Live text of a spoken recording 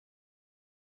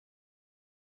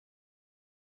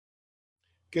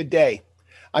Good day.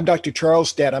 I'm Dr.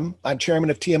 Charles Denham. I'm chairman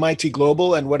of TMIT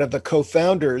Global and one of the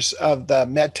co-founders of the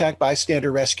MedTech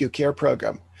Bystander Rescue Care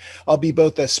Program. I'll be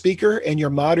both a speaker and your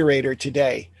moderator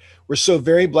today. We're so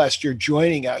very blessed you're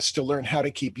joining us to learn how to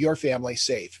keep your family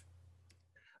safe.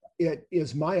 It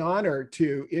is my honor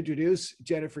to introduce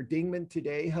Jennifer Dingman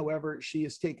today. However, she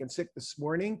is taken sick this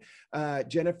morning.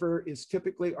 Jennifer is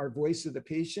typically our voice of the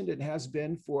patient and has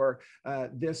been for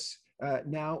this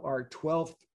now our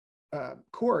 12th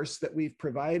course that we've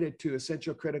provided to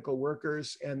essential critical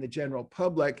workers and the general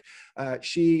public.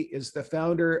 She is the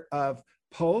founder of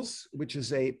Pulse, which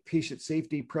is a patient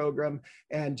safety program.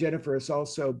 And Jennifer has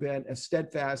also been a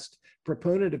steadfast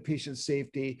proponent of patient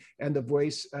safety and the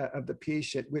voice of the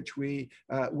patient, which we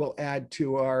will add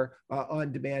to our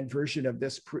on-demand version of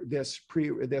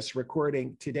this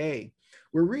recording today.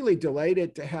 We're really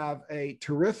delighted to have a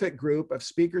terrific group of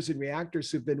speakers and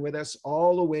reactors who've been with us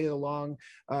all the way along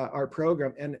our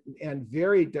program, and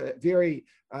very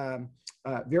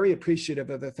appreciative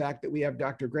of the fact that we have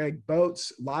Dr. Greg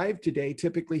Boats live today.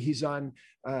 Typically, he's on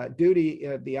duty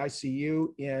at the ICU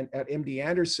at MD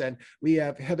Anderson. We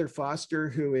have Heather Foster,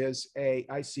 who is a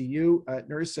ICU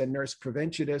nurse and nurse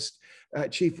preventionist.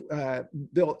 Chief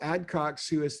Bill Adcox,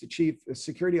 who is the Chief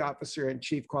Security Officer and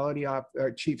Chief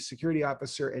Security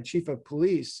Officer and Chief of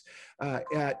Police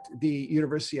at the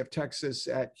University of Texas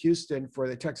at Houston for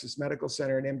the Texas Medical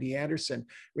Center and MD Anderson.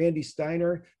 Randy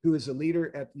Steiner, who is a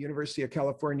leader at the University of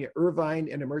California, Irvine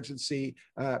in emergency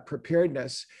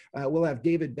preparedness. We'll have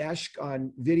David Beshk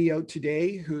on video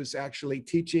today, who's actually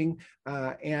teaching,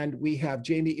 and we have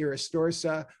Jamie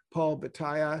Iristorza, Paul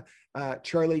Bataya,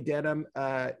 Charlie Denham,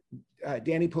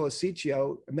 Danny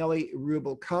Polosiccio, Melly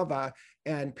Rubalcava,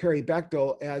 and Perry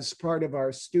Bechtel as part of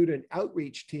our student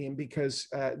outreach team, because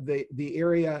the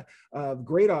area of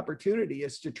great opportunity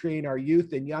is to train our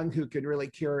youth and young who can really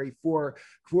carry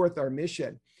forth our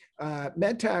mission.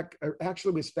 MedTech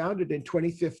actually was founded in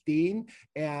 2015,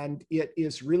 and it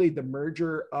is really the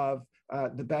merger of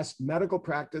the best medical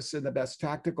practice and the best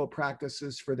tactical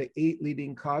practices for the 8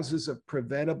 leading causes of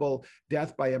preventable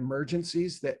death by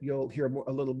emergencies that you'll hear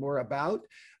a little more about.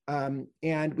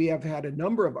 And we have had a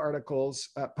number of articles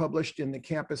published in the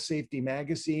Campus Safety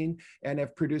magazine and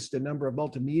have produced a number of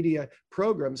multimedia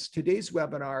programs. Today's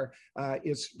webinar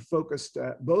is focused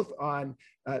both on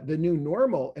the new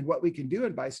normal and what we can do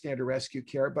in bystander rescue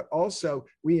care, but also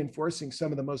reinforcing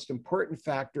some of the most important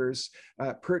factors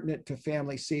pertinent to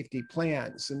family safety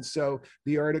plans. And so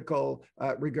the article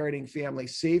regarding family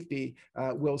safety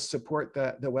will support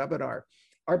the webinar.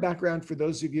 Our background, for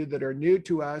those of you that are new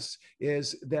to us,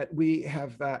 is that we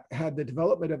have had the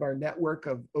development of our network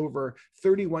of over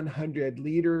 3,100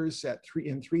 leaders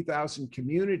in 3,000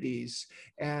 communities,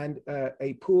 and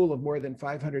a pool of more than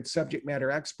 500 subject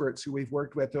matter experts who we've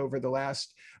worked with over the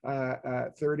last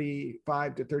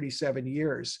 35 to 37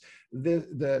 years.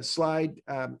 The slide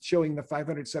showing the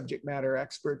 500 subject matter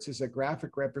experts is a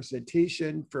graphic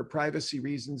representation for privacy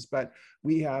reasons, but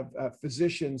we have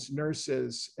physicians,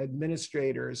 nurses,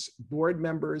 administrators, board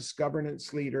members,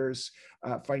 governance leaders,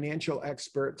 financial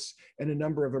experts, and a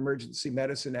number of emergency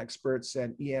medicine experts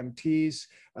and EMTs,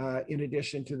 in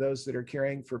addition to those that are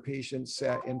caring for patients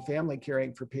and family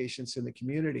caring for patients in the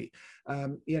community.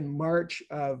 In March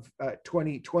of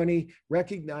 2020,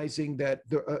 recognizing that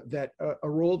a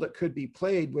role that could be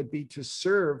played would be to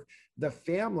serve the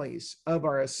families of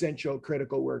our essential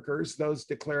critical workers, those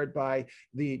declared by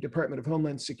the Department of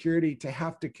Homeland Security to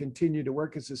have to continue to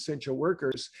work as essential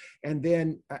workers. And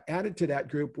then added to that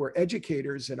group were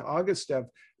educators in August of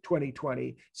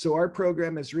 2020. So our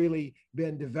program has really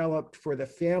been developed for the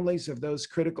families of those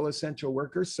critical essential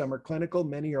workers. Some are clinical,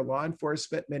 many are law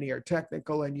enforcement, many are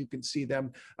technical, and you can see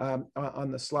them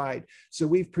on the slide. So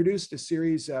we've produced a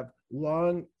series of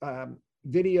long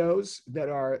videos that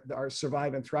are our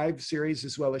Survive and Thrive series,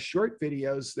 as well as short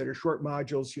videos that are short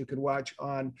modules you can watch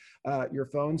on your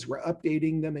phones. We're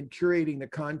updating them and curating the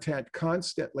content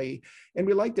constantly. And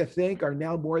we like to thank our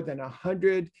now more than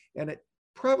 100, and it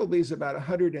probably is about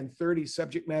 130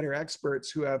 subject matter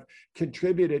experts who have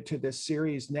contributed to this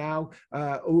series now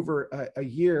over a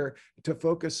year to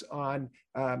focus on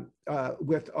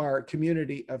with our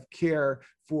community of care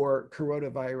for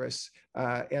coronavirus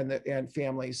and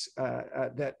families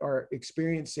that are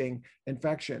experiencing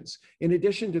infections. In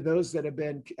addition to those that have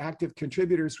been active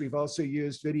contributors, we've also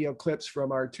used video clips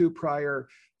from our 2 prior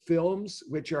films,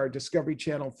 which are Discovery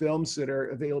Channel films that are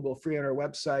available free on our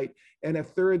website, and a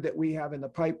third that we have in the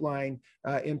pipeline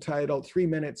entitled 3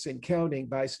 Minutes and Counting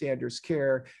Bystanders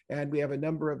Care. And we have a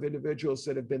number of individuals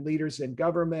that have been leaders in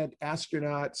government,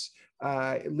 astronauts,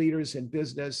 leaders in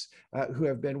business who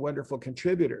have been wonderful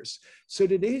contributors. So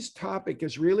today's topic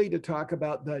is really to talk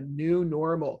about the new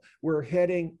normal. We're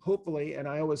heading, hopefully, and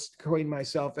I always coin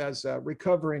myself as a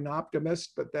recovering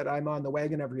optimist, but that I'm on the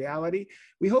wagon of reality.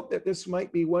 We hope that this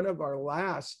might be one of our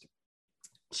last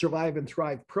Survive and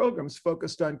Thrive programs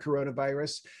focused on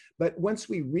coronavirus. But once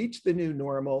we reach the new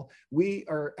normal, we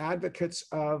are advocates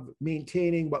of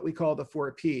maintaining what we call the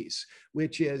 4 Ps,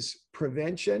 which is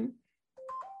prevention,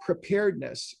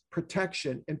 preparedness,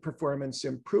 protection, and performance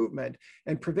improvement.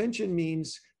 And prevention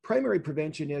means primary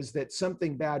prevention is that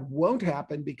something bad won't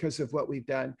happen because of what we've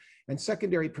done. And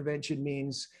secondary prevention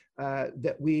means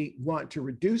that we want to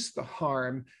reduce the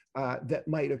harm that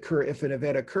might occur if an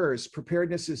event occurs.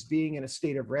 Preparedness is being in a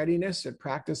state of readiness and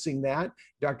practicing that.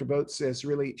 Dr. Boats has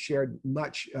really shared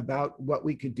much about what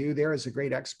we could do there as a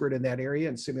great expert in that area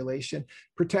and simulation.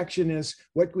 Protection is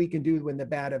what we can do when the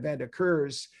bad event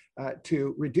occurs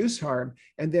to reduce harm.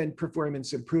 And then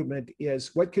performance improvement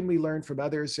is what can we learn from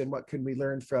others and what can we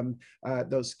learn from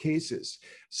those cases.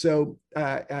 So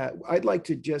I'd like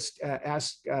to just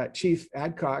ask Chief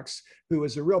Adcox, who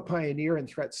is a real pioneer in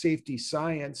threat safety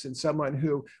science and someone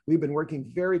who we've been working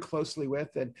very closely with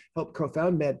and helped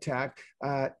co-found MedTech,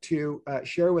 to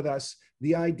share with us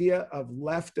the idea of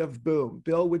left of boom.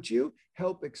 Bill, would you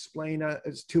help explain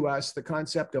to us the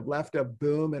concept of left of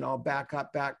boom? And I'll back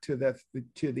to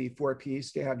the 4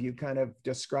 Ps to have you kind of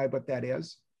describe what that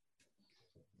is.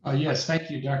 Yes, thank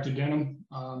you, Dr. Denham,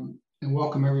 and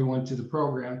welcome everyone to the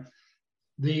program.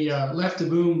 The left of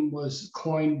boom was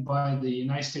coined by the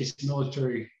United States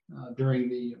military during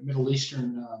the Middle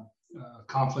Eastern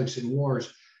conflicts and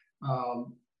wars.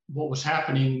 What was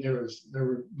happening, they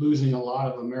were losing a lot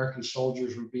of American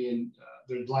soldiers,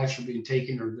 their lives were being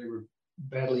taken, or they were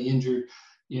badly injured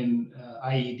in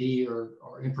IED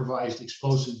or improvised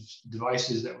explosive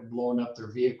devices that were blowing up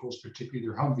their vehicles, particularly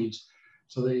their Humvees.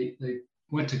 So they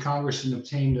went to Congress and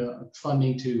obtained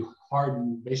funding to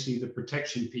harden basically the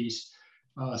protection piece,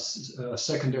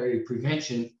 secondary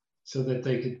prevention, so that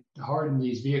they could harden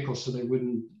these vehicles so they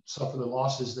wouldn't suffer the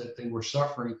losses that they were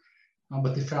suffering.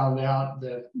 But they found out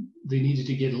that they needed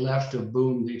to get left of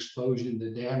boom, the explosion, the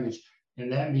damage.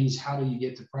 And that means, how do you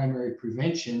get to primary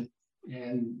prevention?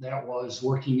 And that was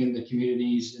working in the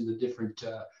communities, in the different,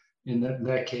 in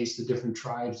that case, the different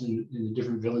tribes and in the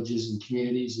different villages and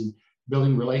communities, and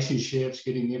building relationships,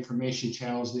 getting the information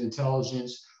channels, the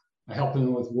intelligence, helping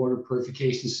them with water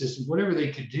purification systems, whatever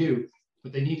they could do.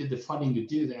 But they needed the funding to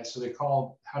do that. So they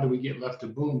called, how do we get left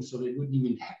of boom? So they wouldn't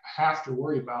even have to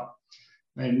worry about,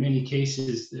 in many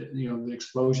cases, the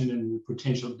explosion and the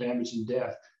potential damage and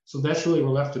death. So that's really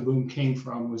where left of boom came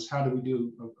from, was how do we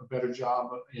do a better job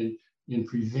in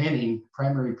preventing,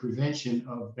 primary prevention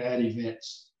of bad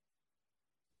events.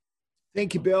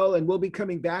 Thank you, Bill. And we'll be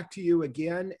coming back to you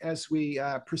again as we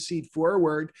proceed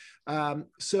forward.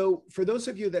 So for those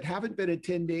of you that haven't been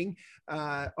attending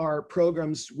our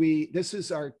programs, this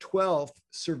is our 12th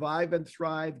Survive and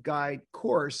Thrive Guide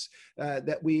course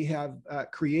that we have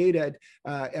created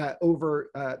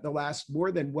over the last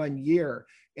more than 1 year.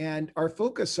 And our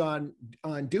focus on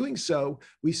doing so,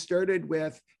 we started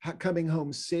with coming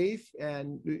home safe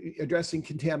and addressing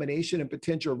contamination and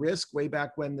potential risk way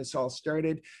back when this all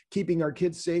started. Keeping our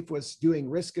kids safe was doing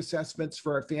risk assessments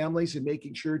for our families and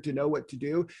making sure to know what to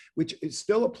do, which is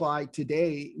still applied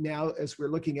today now as we're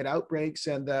looking at outbreaks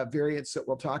and the variants that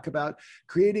we'll talk about.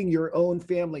 Creating your own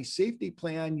family safety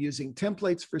plan, using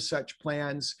templates for such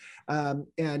plans,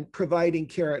 and providing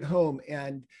care at home.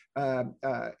 And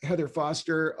Heather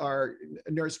Foster, our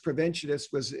nurse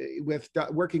preventionist, was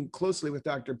working closely with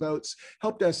Dr. Boats,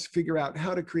 helped us figure out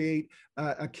how to create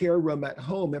a care room at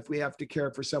home if we have to care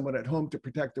for someone at home to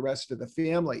protect the rest of the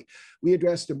family. We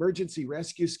addressed emergency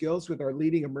rescue skills with our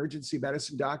leading emergency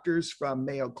medicine doctors from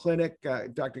Mayo Clinic,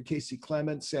 Dr. Casey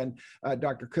Clements and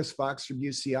Dr. Chris Fox from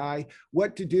UCI.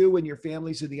 What to do when your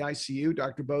family's in the ICU.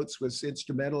 Dr. Boats was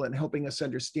instrumental in helping us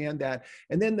understand that.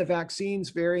 And then the vaccines,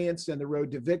 variants, and the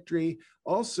road to victory.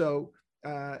 Also,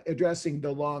 addressing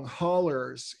the long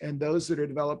haulers and those that are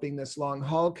developing this long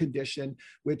haul condition,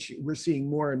 which we're seeing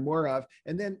more and more of.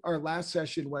 And then our last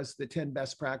session was the 10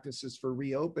 best practices for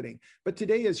reopening. But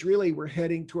today is really, we're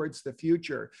heading towards the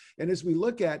future. And as we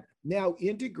look at now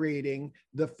integrating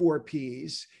the 4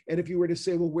 Ps, and if you were to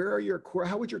say, well, where are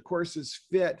how would your courses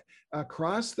fit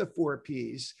across the 4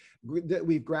 Ps, that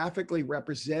we've graphically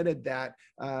represented that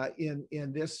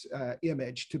in this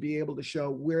image to be able to show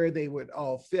where they would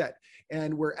all fit.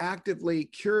 And we're actively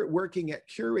working at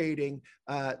curating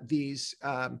these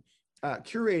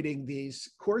curating these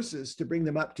courses to bring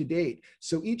them up to date.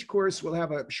 So each course will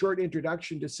have a short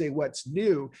introduction to say what's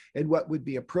new and what would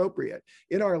be appropriate.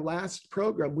 In our last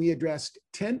program, we addressed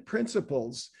 10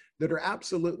 principles that are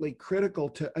absolutely critical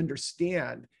to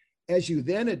understand as you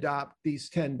then adopt these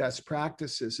 10 best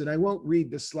practices. And I won't read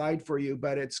the slide for you,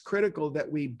 but it's critical that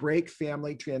we break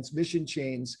family transmission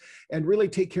chains and really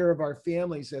take care of our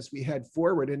families as we head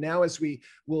forward. And now, as we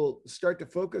will start to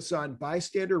focus on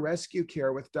bystander rescue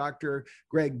care with Dr.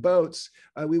 Greg Boats,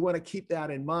 we want to keep that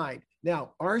in mind.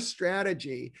 Now, our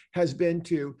strategy has been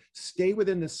to stay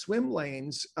within the swim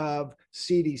lanes of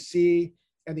CDC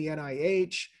and the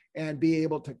NIH and be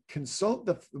able to consult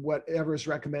whatever is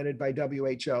recommended by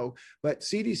WHO. But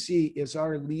CDC is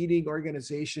our leading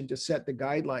organization to set the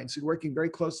guidelines, and working very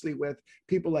closely with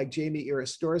people like Jamie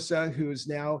Iristorza, who's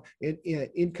now an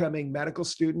incoming medical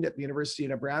student at the University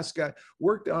of Nebraska,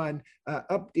 worked on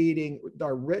updating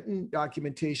our written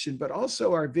documentation, but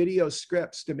also our video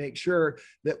scripts to make sure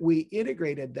that we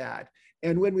integrated that.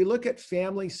 And when we look at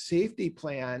family safety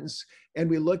plans and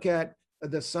we look at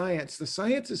the science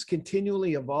is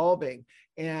continually evolving,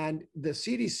 and the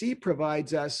CDC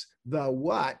provides us the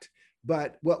what,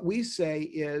 but what we say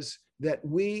is that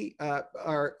we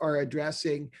are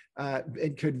addressing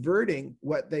and converting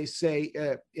what they say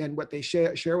and what they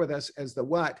share with us as the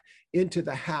what into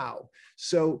the how.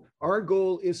 So our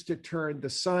goal is to turn the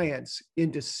science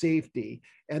into safety,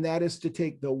 and that is to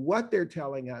take the what they're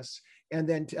telling us and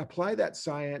then to apply that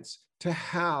science to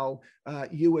how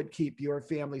you would keep your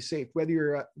family safe, whether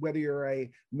you're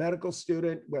a medical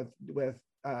student with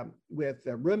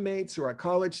roommates, or a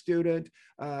college student,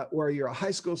 or you're a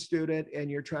high school student and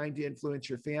you're trying to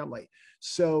influence your family.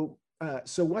 So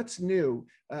what's new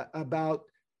about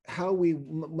how we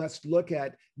must look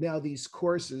at now these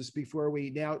courses before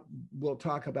we'll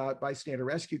talk about bystander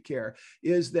rescue care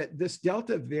is that this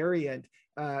Delta variant,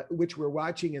 which we're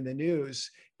watching in the news,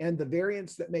 and the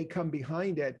variants that may come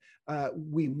behind it,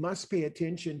 we must pay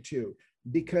attention to,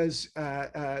 because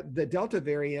the Delta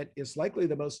variant is likely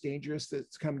the most dangerous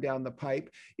that's come down the pipe.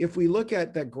 If we look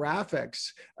at the graphics,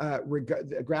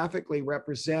 graphically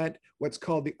represent what's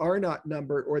called the R0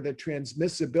 number, or the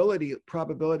transmissibility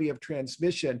probability of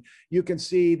transmission, you can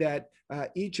see that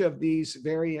each of these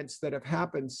variants that have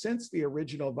happened since the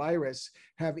original virus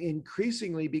have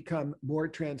increasingly become more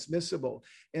transmissible.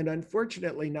 And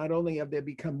unfortunately, not only have they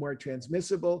become more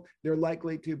transmissible, they're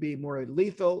likely to be more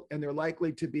lethal, and they're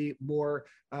likely to be more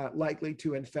likely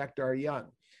to infect our young.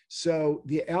 So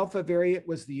the Alpha variant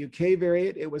was the UK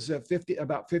variant. It was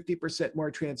about 50%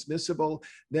 more transmissible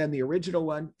than the original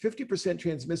one. 50%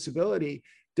 transmissibility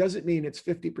doesn't mean it's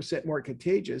 50% more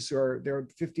contagious, or there are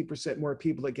 50% more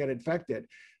people that get infected.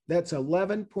 That's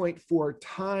 11.4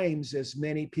 times as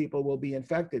many people will be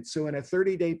infected. So in a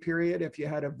 30-day period, if you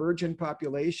had a virgin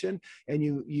population and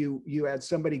you had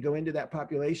somebody go into that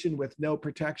population with no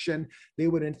protection, they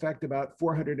would infect about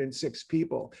 406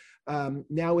 people.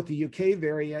 Now with the UK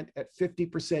variant at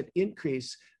 50%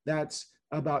 increase, that's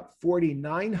about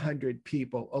 4,900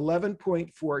 people,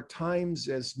 11.4 times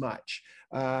as much.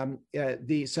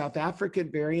 The South African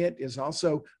variant is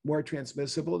also more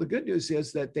transmissible. The good news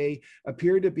is that they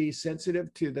appear to be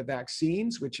sensitive to the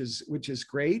vaccines, which is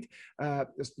great.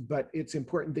 But it's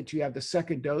important that you have the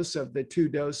second dose of the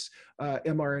 2-dose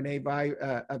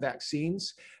mRNA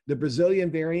vaccines. The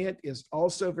Brazilian variant is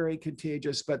also very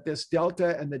contagious, but this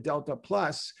Delta and the Delta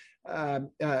Plus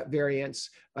variants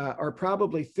are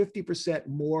probably 50%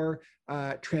 more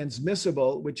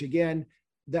transmissible, which again,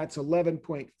 that's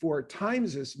 11.4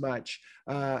 times as much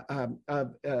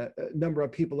number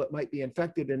of people that might be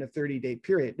infected in a 30-day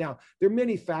period. Now, there are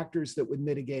many factors that would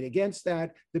mitigate against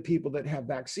that: the people that have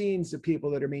vaccines, the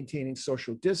people that are maintaining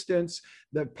social distance,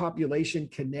 the population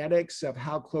kinetics of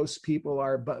how close people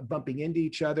are bumping into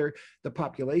each other, the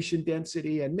population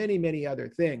density, and many, many other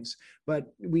things.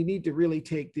 But we need to really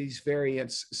take these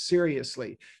variants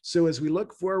seriously. So as we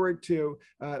look forward to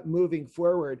moving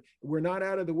forward, we're not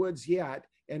out of the woods yet.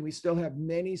 And we still have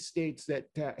many states that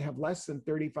have less than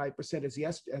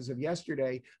 35%, as of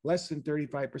yesterday, less than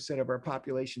 35% of our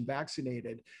population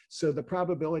vaccinated. So the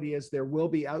probability is there will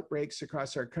be outbreaks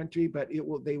across our country, but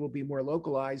they will be more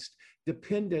localized,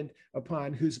 dependent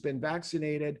upon who's been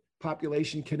vaccinated,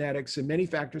 population kinetics, and many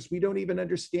factors we don't even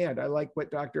understand. I like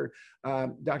what Dr.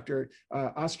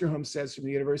 Osterholm says from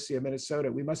the University of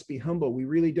Minnesota. We must be humble. We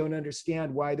really don't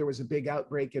understand why there was a big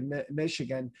outbreak in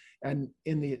Michigan, and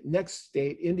in the next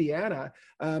state, Indiana,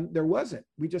 there wasn't.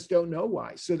 We just don't know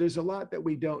why. So there's a lot that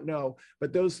we don't know,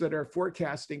 but those that are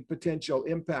forecasting potential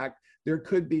impact, there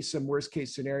could be some worst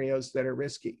case scenarios that are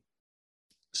risky.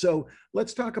 So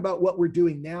let's talk about what we're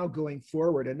doing now going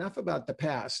forward. Enough about the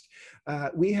past.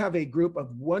 We have a group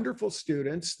of wonderful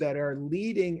students that are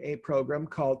leading a program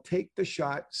called Take the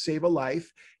Shot, Save a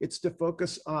Life. It's to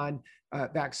focus on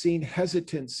vaccine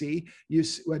hesitancy.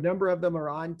 A number of them are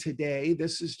on today.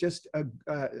 This is just a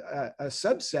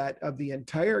subset of the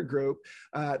entire group.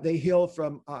 They hail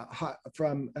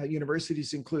from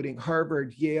universities including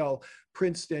Harvard, Yale,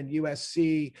 Princeton,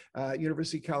 USC,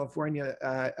 University of California,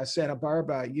 Santa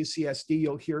Barbara, UCSD.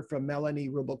 You'll hear from Melanie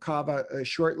Rubalcava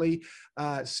shortly.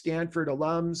 Stanford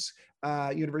alums,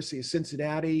 University of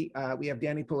Cincinnati. We have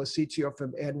Danny Policicio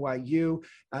from NYU.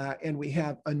 And we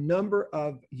have a number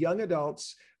of young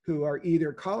adults who are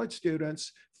either college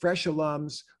students, fresh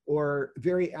alums, or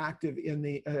very active in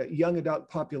the young adult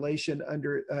population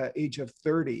under age of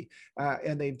 30.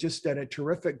 And they've just done a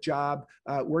terrific job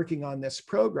working on this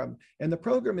program. And the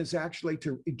program is actually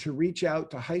to reach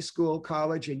out to high school,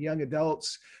 college, and young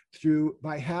adults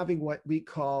by having what we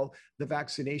call the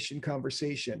vaccination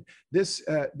conversation. This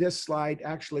slide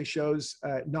actually shows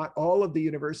not all of the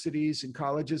universities and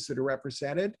colleges that are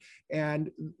represented, and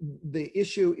the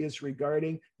issue is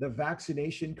regarding the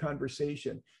vaccination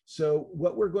conversation. So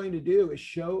what we're going to do is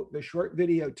show the short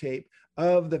videotape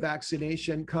of the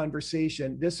vaccination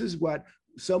conversation. This is what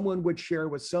someone would share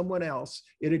with someone else.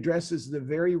 It addresses the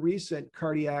very recent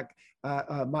cardiac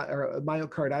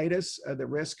myocarditis, the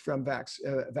risk from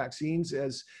vaccines,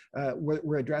 as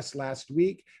were addressed last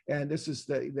week. And this is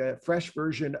the fresh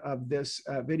version of this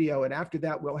video. And after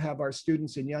that, we'll have our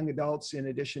students and young adults, in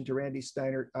addition to Randy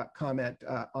Steiner, comment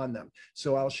on them.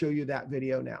 So I'll show you that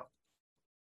video now.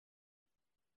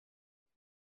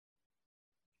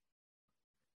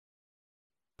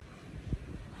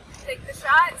 Take the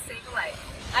shot, save a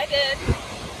life. I did.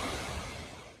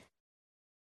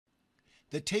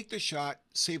 The Take the Shot,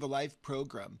 Save a Life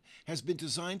program has been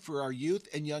designed for our youth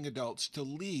and young adults to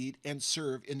lead and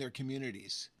serve in their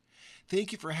communities.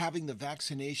 Thank you for having the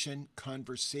vaccination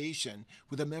conversation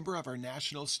with a member of our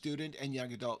national student and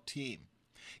young adult team.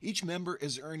 Each member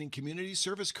is earning community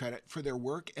service credit for their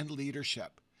work and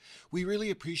leadership. We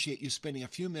really appreciate you spending a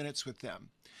few minutes with them.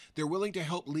 They're willing to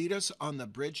help lead us on the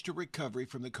bridge to recovery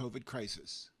from the COVID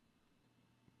crisis.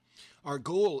 Our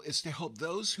goal is to help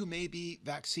those who may be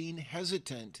vaccine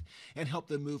hesitant and help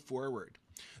them move forward.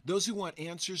 Those who want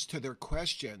answers to their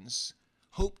questions,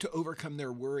 hope to overcome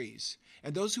their worries,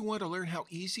 and those who want to learn how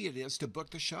easy it is to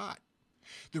book the shot.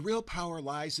 The real power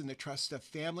lies in the trust of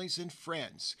families and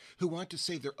friends who want to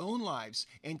save their own lives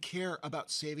and care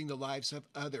about saving the lives of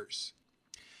others.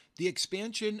 The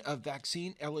expansion of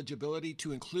vaccine eligibility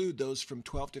to include those from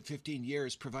 12 to 15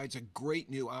 years provides a great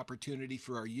new opportunity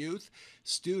for our youth,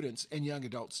 students, and young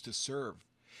adults to serve.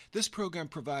 This program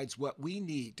provides what we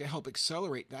need to help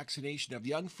accelerate vaccination of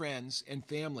young friends and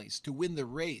families to win the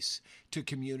race to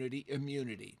community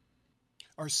immunity.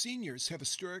 Our seniors have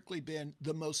historically been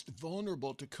the most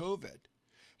vulnerable to COVID.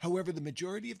 However, the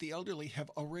majority of the elderly have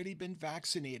already been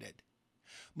vaccinated.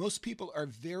 Most people are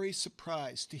very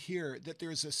surprised to hear that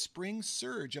there is a spring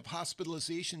surge of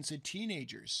hospitalizations in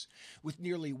teenagers, with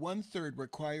nearly 1/3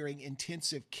 requiring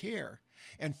intensive care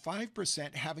and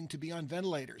 5% having to be on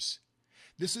ventilators.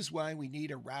 This is why we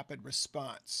need a rapid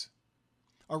response.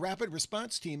 Our rapid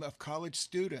response team of college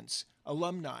students,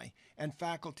 alumni, and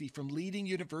faculty from leading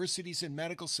universities and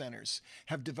medical centers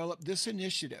have developed this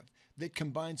initiative that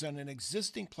combines on an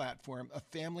existing platform of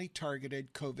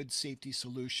family-targeted COVID safety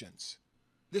solutions.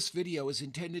 This video is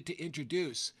intended to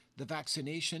introduce the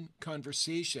vaccination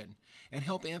conversation and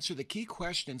help answer the key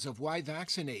questions of why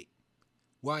vaccinate,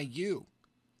 why you,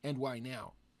 and why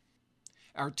now.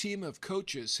 Our team of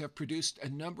coaches have produced a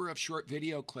number of short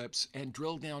video clips and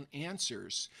drill down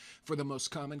answers for the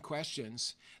most common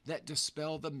questions that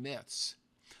dispel the myths.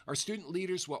 Our student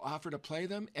leaders will offer to play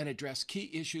them and address key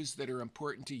issues that are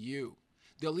important to you.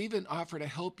 They'll even offer to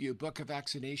help you book a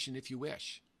vaccination if you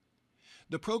wish.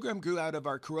 The program grew out of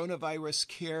our coronavirus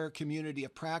care community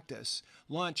of practice,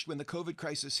 launched when the COVID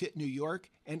crisis hit New York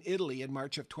and Italy in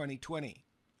March of 2020.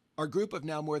 Our group of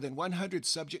now more than 100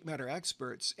 subject matter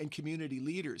experts and community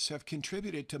leaders have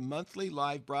contributed to monthly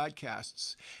live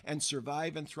broadcasts and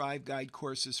Survive and Thrive Guide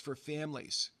courses for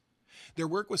families. Their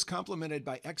work was complemented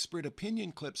by expert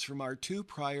opinion clips from our 2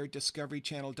 prior Discovery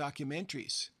Channel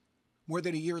documentaries. More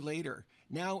than a year later,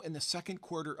 now in the second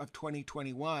quarter of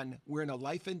 2021, we're in a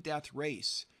life and death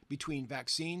race between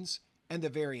vaccines and the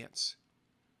variants.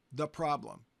 The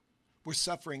problem: we're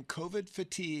suffering COVID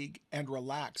fatigue and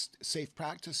relaxed safe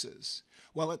practices,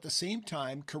 while at the same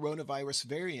time coronavirus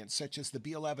variants such as the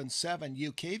B.1.1.7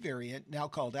 UK variant, now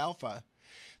called Alpha,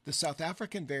 the South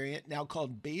African variant, now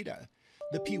called Beta,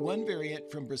 The P1 variant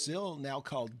from Brazil, now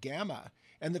called Gamma,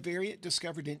 and the variant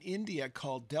discovered in India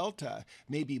called Delta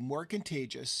may be more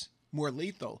contagious, more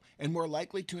lethal, and more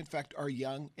likely to infect our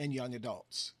young and young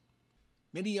adults.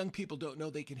 Many young people don't know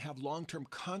they can have long-term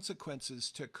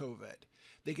consequences to COVID.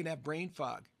 They can have brain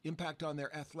fog, impact on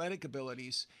their athletic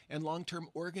abilities, and long-term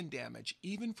organ damage,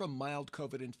 even from mild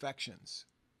COVID infections.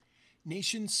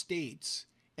 Nation states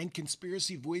and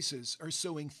conspiracy voices are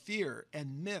sowing fear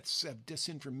and myths of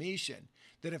disinformation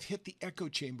that have hit the echo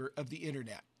chamber of the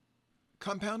internet.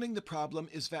 Compounding the problem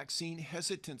is vaccine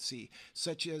hesitancy,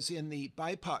 such as in the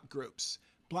BIPOC groups,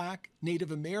 Black,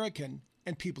 Native American,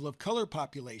 and people of color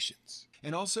populations,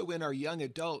 and also in our young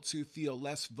adults who feel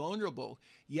less vulnerable,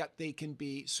 yet they can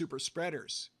be super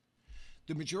spreaders.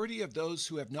 The majority of those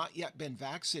who have not yet been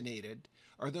vaccinated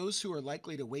are those who are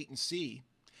likely to wait and see,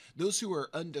 those who are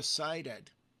undecided,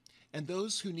 and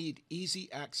those who need easy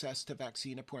access to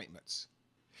vaccine appointments.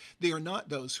 They are not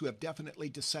those who have definitely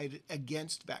decided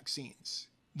against vaccines.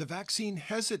 The vaccine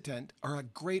hesitant are a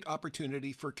great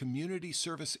opportunity for community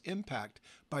service impact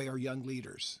by our young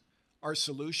leaders. Our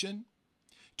solution?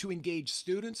 To engage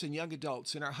students and young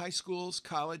adults in our high schools,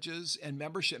 colleges, and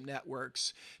membership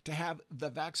networks to have the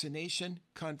vaccination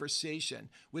conversation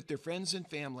with their friends and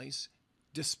families,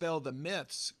 dispel the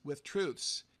myths with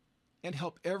truths, and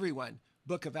help everyone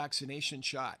book a vaccination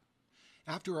shot.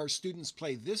 After our students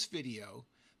play this video,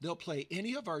 they'll play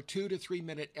any of our 2 to 3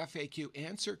 minute FAQ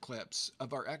answer clips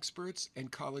of our experts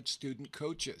and college student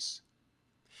coaches.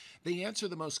 They answer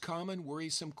the most common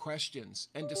worrisome questions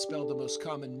and dispel the most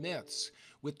common myths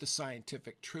with the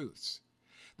scientific truths.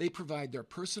 They provide their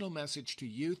personal message to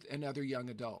youth and other young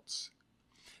adults.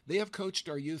 They have coached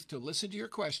our youth to listen to your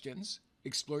questions,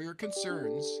 explore your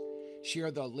concerns,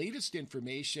 share the latest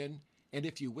information, and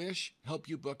if you wish, help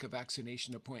you book a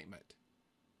vaccination appointment.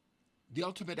 The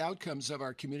ultimate outcomes of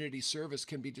our community service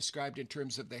can be described in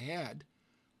terms of the head,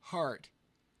 heart,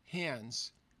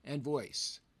 hands, and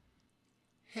voice.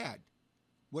 Head.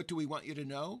 What do we want you to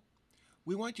know?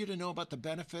 We want you to know about the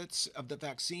benefits of the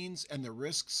vaccines and the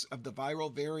risks of the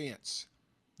viral variants.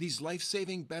 These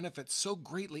life-saving benefits so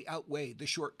greatly outweigh the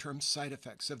short-term side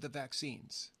effects of the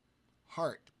vaccines.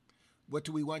 Heart. What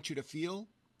do we want you to feel?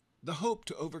 The hope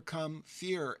to overcome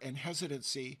fear and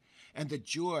hesitancy and the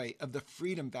joy of the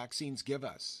freedom vaccines give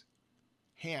us.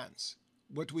 Hands.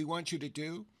 What do we want you to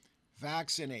do?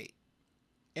 Vaccinate.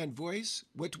 And voice.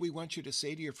 What do we want you to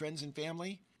say to your friends and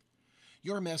family?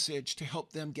 Your message to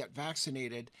help them get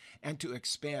vaccinated and to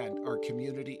expand our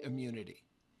community immunity.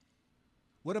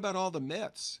 What about all the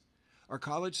myths? Our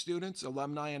college students,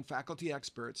 alumni, and faculty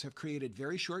experts have created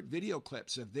very short video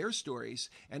clips of their stories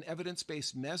and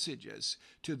evidence-based messages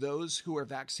to those who are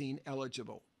vaccine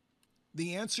eligible.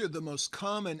 They answer the most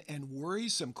common and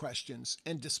worrisome questions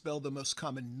and dispel the most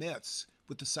common myths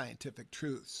with the scientific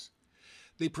truths.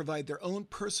 They provide their own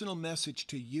personal message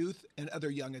to youth and other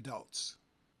young adults.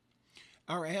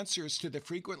 Our answers to the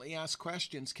frequently asked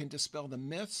questions can dispel the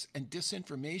myths and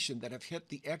disinformation that have hit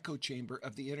the echo chamber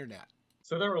of the internet.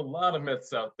 So there are a lot of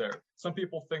myths out there. Some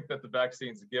people think that the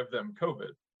vaccines give them COVID.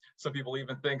 Some people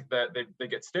even think that they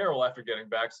get sterile after getting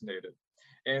vaccinated.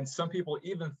 And some people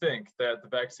even think that the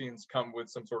vaccines come with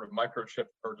some sort of microchip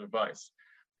or device.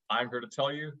 I'm here to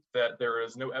tell you that there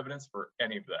is no evidence for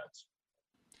any of that.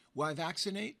 Why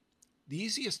vaccinate? The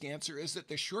easiest answer is that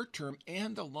the short-term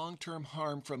and the long-term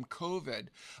harm from COVID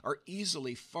are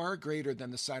easily far greater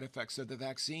than the side effects of the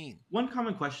vaccine. One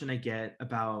common question I get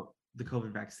about the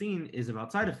COVID vaccine is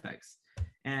about side effects.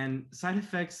 And side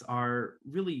effects are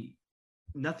really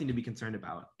nothing to be concerned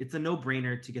about. It's a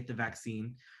no-brainer to get the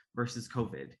vaccine versus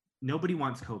COVID. Nobody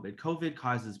wants COVID. COVID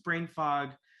causes brain fog,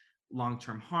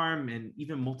 long-term harm, and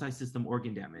even multi-system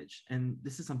organ damage. And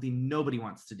this is something nobody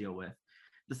wants to deal with.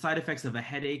 The side effects of a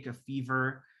headache, a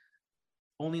fever,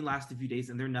 only last a few days,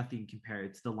 and they're nothing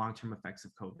compared to the long-term effects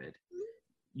of COVID.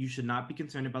 You should not be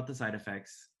concerned about the side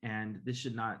effects, and this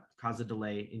should not cause a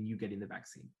delay in you getting the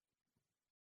vaccine.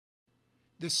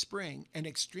 This spring, an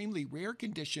extremely rare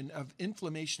condition of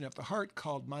inflammation of the heart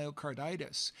called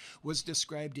myocarditis was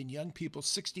described in young people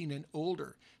 16 and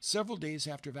older, several days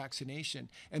after vaccination,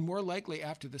 and more likely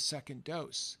after the second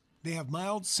dose. They have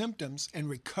mild symptoms and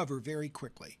recover very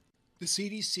quickly. The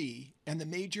CDC and the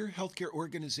major healthcare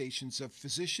organizations of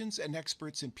physicians and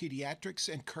experts in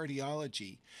pediatrics and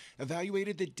cardiology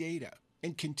evaluated the data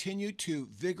and continue to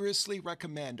vigorously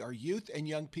recommend our youth and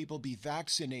young people be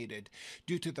vaccinated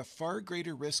due to the far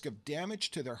greater risk of damage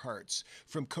to their hearts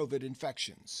from COVID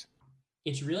infections.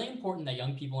 It's really important that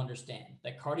young people understand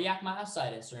that cardiac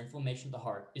myositis or inflammation of the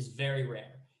heart is very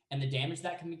rare, and the damage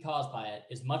that can be caused by it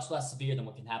is much less severe than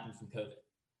what can happen from COVID.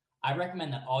 I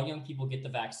recommend that all young people get the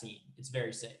vaccine. It's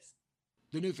very safe.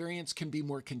 The new variants can be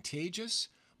more contagious,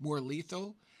 more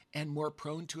lethal, and more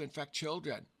prone to infect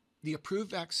children. The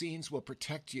approved vaccines will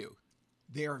protect you.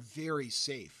 They are very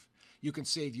safe. You can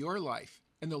save your life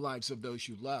and the lives of those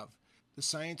you love. The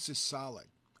science is solid.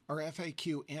 Our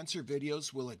FAQ answer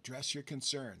videos will address your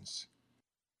concerns.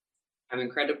 I'm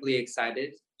incredibly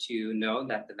excited to know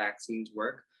that the vaccines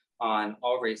work on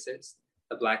all races,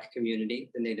 the Black community,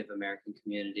 the Native American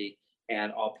community,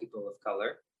 and all people of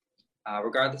color.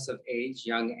 Regardless of age,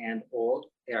 young and old,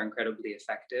 they are incredibly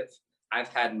effective. I've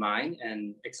had mine,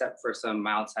 and except for some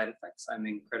mild side effects, I'm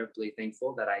incredibly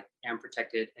thankful that I am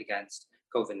protected against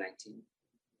COVID-19.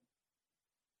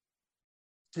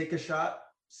 Take a shot,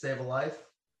 save a life.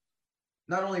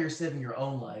 Not only are you saving your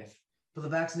own life, but the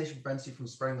vaccination prevents you from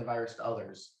spreading the virus to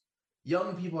others.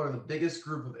 Young people are the biggest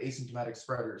group of asymptomatic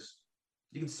spreaders.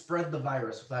 You can spread the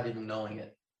virus without even knowing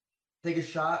it. Take a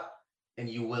shot, and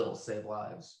you will save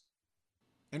lives.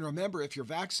 And remember, if you're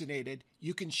vaccinated,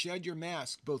 you can shed your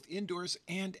mask both indoors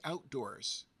and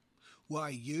outdoors. Why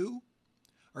you?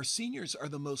 Our seniors are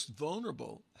the most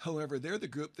vulnerable. However, they're the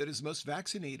group that is most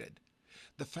vaccinated.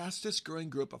 The fastest growing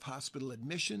group of hospital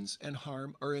admissions and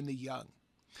harm are in the young.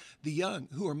 The young,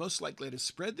 who are most likely to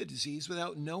spread the disease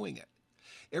without knowing it.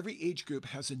 Every age group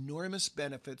has enormous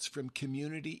benefits from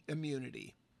community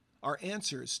immunity. Our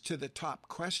answers to the top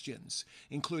questions,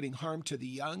 including harm to the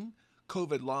young,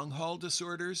 COVID long-haul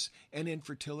disorders, and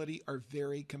infertility, are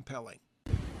very compelling.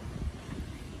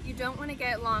 You don't want to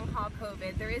get long-haul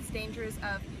COVID. There is dangers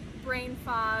of brain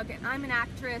fog. I'm an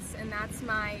actress, and that's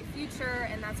my future,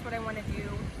 and that's what I want to do.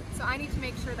 So I need to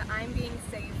make sure that I'm being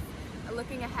safe,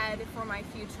 looking ahead for my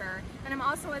future. And I'm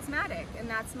also asthmatic, and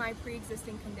that's my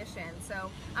pre-existing condition.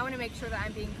 So I want to make sure that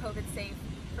I'm being COVID safe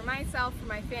for myself, for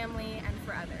my family, and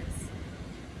for others.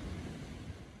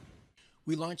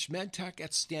 We launched MedTech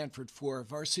at Stanford for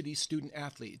varsity student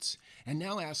athletes, and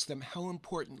now ask them how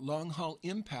important long-haul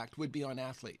impact would be on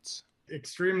athletes.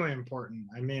 Extremely important.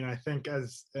 I mean, I think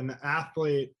as an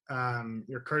athlete,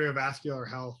 your cardiovascular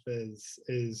health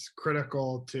is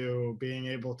critical to being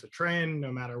able to train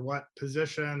no matter what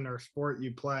position or sport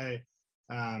you play.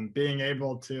 Being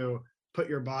able to put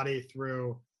your body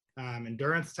through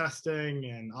endurance testing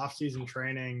and off-season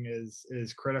training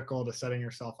is critical to setting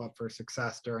yourself up for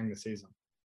success during the season.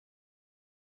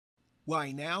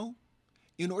 Why now?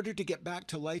 In order to get back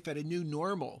to life at a new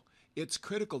normal, it's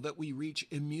critical that we reach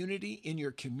immunity in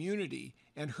your community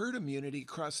and herd immunity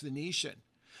across the nation.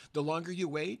 The longer you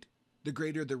wait, the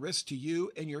greater the risk to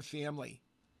you and your family,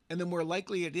 and the more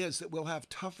likely it is that we'll have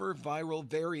tougher viral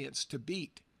variants to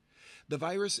beat. The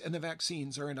virus and the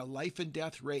vaccines are in a life and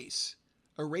death race,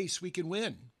 a race we can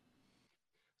win.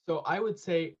 So I would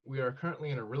say we are currently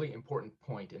in a really important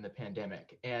point in the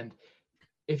pandemic. And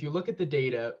if you look at the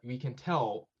data, we can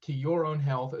tell to your own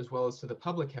health as well as to the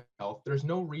public health, there's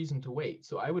no reason to wait.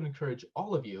 So I would encourage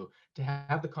all of you to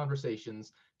have the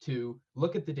conversations, to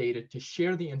look at the data, to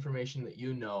share the information that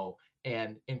you know,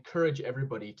 and encourage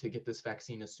everybody to get this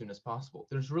vaccine as soon as possible.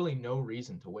 There's really no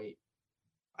reason to wait.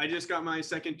 I just got my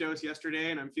second dose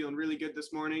yesterday and I'm feeling really good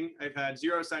this morning. I've had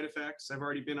 0 side effects. I've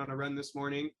already been on a run this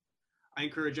morning. I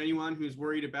encourage anyone who's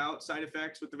worried about side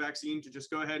effects with the vaccine to just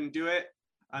go ahead and do it.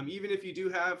 Even if you do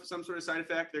have some sort of side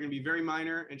effect, they're going to be very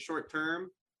minor and short term.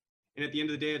 And at the end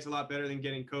of the day, it's a lot better than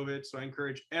getting COVID. So I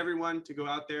encourage everyone to go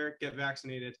out there, get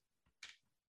vaccinated.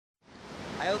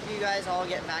 I hope you guys all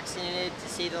get vaccinated to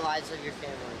save the lives of your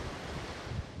family.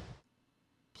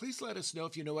 Please let us know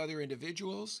if you know other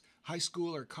individuals, high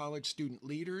school or college student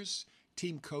leaders,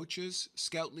 team coaches,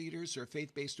 scout leaders, or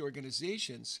faith-based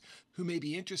organizations who may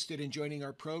be interested in joining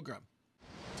our program.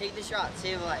 Take the shot,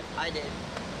 save a life. I did.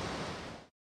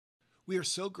 We are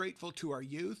so grateful to our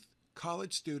youth,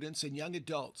 college students, and young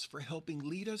adults for helping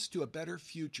lead us to a better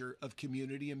future of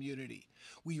community immunity.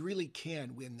 We really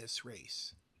can win this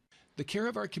race. The care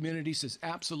of our communities is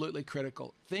absolutely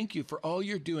critical. Thank you for all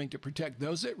you're doing to protect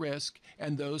those at risk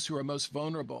and those who are most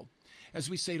vulnerable. As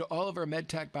we say to all of our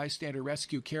MedTech bystander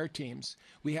rescue care teams,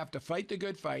 we have to fight the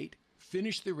good fight,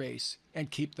 finish the race,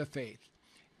 and keep the faith.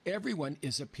 Everyone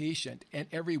is a patient, and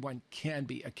everyone can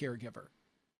be a caregiver.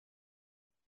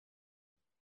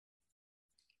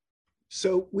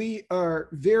 So we are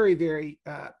very, very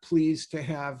pleased to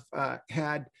have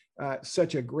had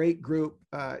such a great group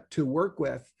to work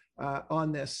with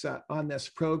on this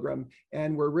program,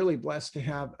 and we're really blessed to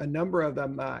have a number of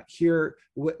them here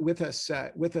with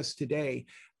us today.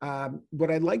 What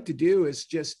I'd like to do is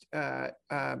just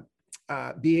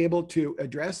be able to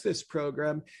address this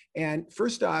program. And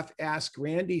first off, ask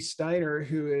Randy Steiner,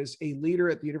 who is a leader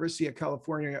at the University of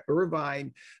California,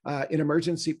 Irvine, in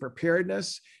emergency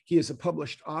preparedness. He is a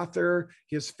published author.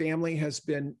 His family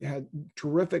had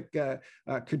terrific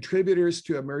contributors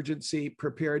to emergency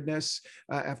preparedness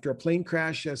after a plane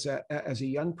crash as a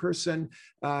young person.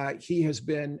 He has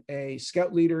been a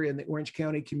scout leader in the Orange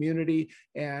County community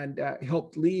and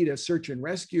helped lead a search and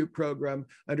rescue program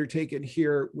undertaken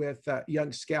here with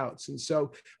young scouts. And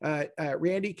so,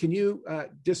 Randy, can you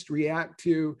just react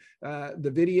to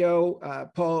the video?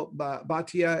 Paul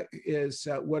Bhatia is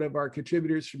one of our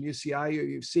contributors from UCI who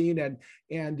you've seen,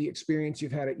 and the experience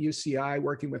you've had at UCI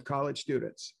working with college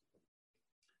students.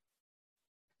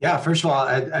 Yeah, first of all,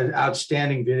 an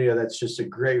outstanding video. That's just a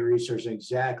great resource and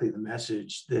exactly the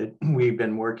message that we've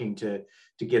been working to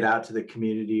get out to the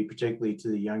community, particularly to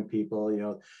the young people. You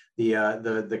know,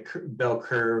 the bell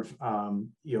curve,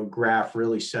 graph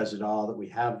really says it all, that we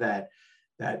have that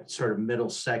sort of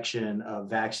middle section of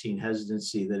vaccine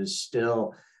hesitancy that is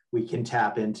still, we can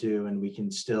tap into, and we can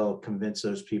still convince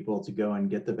those people to go and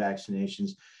get the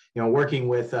vaccinations. You know, working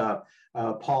with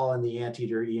Paul and the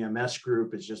Anteater EMS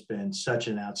group has just been such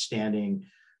an outstanding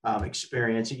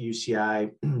experience at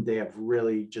UCI. They have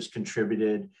really just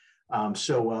contributed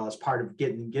so well as part of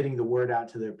getting the word out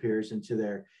to their peers and to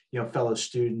their fellow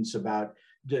students about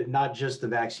not just the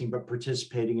vaccine, but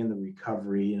participating in the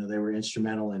recovery. You know, they were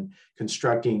instrumental in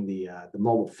constructing the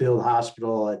mobile field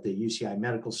hospital at the UCI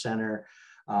Medical Center.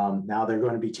 Now they're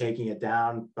going to be taking it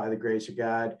down by the grace of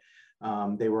God.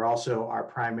 They were also our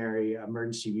primary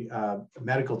emergency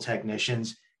medical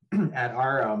technicians at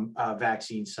our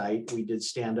vaccine site. We did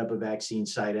stand up a vaccine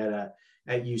site at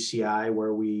UCI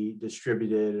where we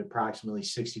distributed approximately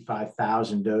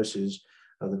 65,000 doses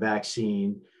of the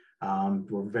vaccine.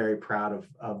 We're very proud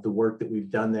of the work that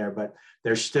we've done there, but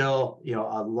there's still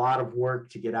a lot of work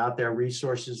to get out there.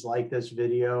 Resources like this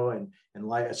video and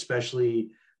like especially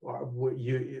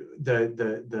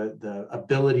the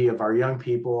ability of our young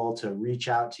people to reach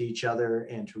out to each other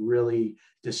and to really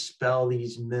dispel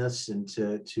these myths and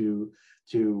to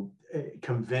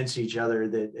convince each other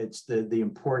that it's the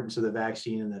importance of the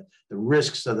vaccine and the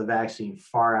risks of the vaccine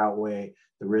far outweigh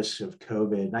the risks of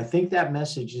COVID. And I think that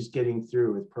message is getting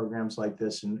through with programs like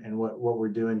this and what we're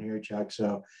doing here, Chuck.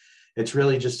 So it's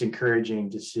really just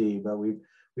encouraging to see, but we've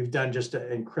done just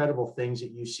incredible things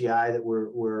at UCI that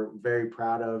we're very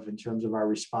proud of in terms of our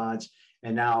response,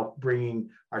 and now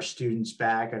bringing our students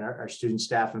back and our student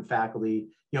staff and faculty,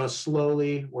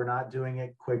 slowly. We're not doing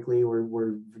it quickly.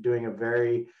 We're doing a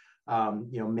very,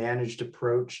 managed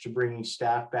approach to bringing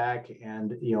staff back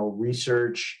and,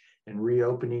 research and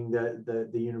reopening the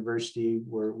university.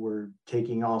 We're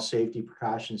taking all safety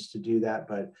precautions to do that,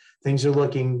 but things are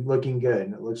looking good.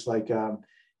 And it looks like,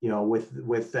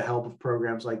 with the help of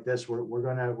programs like this, we're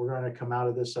gonna come out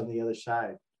of this on the other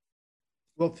side.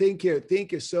 Well, thank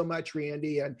you so much,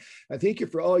 Randy, and thank you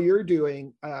for all you're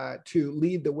doing to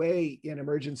lead the way in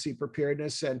emergency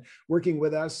preparedness and working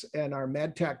with us and our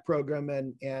MedTech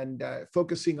program and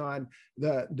focusing on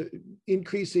the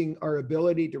increasing our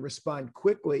ability to respond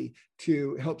quickly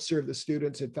to help serve the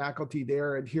students and faculty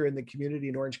there and here in the community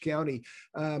in Orange County.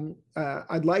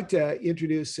 I'd like to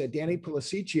introduce Danny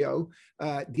Policiccio.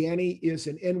 Danny is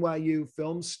an NYU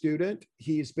film student.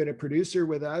 He's been a producer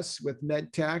with us with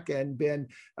MedTech and been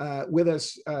with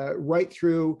us right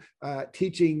through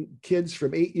teaching kids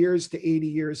from 8 years to 80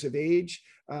 years of age.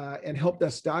 And helped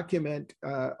us document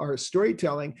our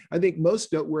storytelling. I think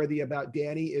most noteworthy about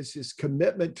Danny is his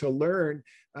commitment to learn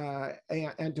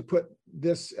and to put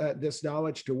this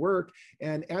knowledge to work.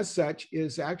 And as such,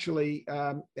 is actually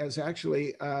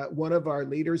one of our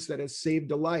leaders that has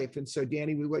saved a life. And so,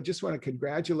 Danny, we would just want to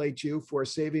congratulate you for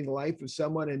saving the life of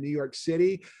someone in New York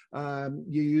City.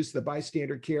 You use the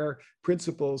bystander care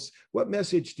principles. What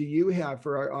message do you have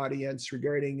for our audience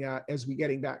regarding as we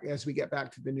get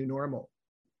back to the new normal?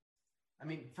 I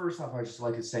mean, first off, I'd just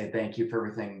like to say thank you for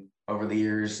everything over the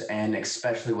years, and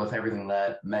especially with everything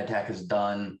that MedTech has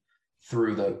done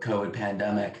through the COVID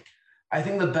pandemic. I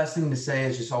think the best thing to say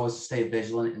is just always stay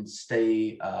vigilant and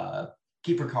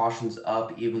keep precautions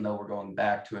up, even though we're going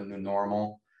back to a new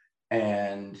normal.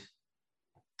 And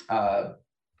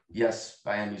yes,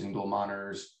 I am using dual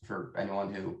monitors for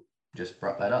anyone who just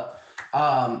brought that up.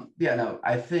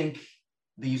 I think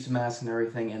the use of masks and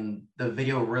everything, and the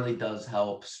video really does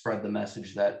help spread the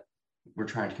message that we're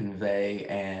trying to convey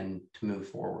and to move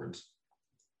forwards.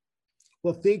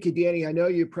 Well, thank you, Danny. I know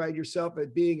you pride yourself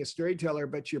at being a storyteller,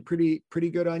 but you're pretty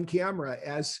good on camera,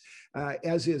 as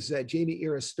as is Jamie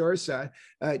Iristorza.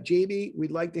 Jamie,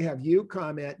 we'd like to have you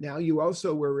comment now. You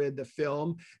also were in the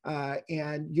film,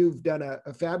 and you've done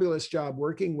a fabulous job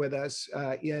working with us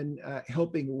in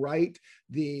helping write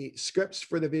the scripts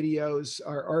for the videos,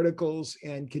 our articles,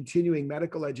 and continuing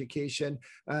medical education.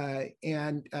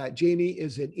 And Jamie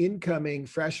is an incoming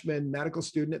freshman medical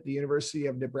student at the University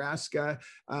of Nebraska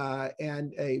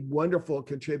and a wonderful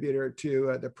contributor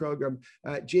to the program.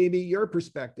 Jamie, your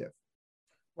perspective.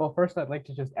 Well, first, I'd like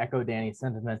to just echo Danny's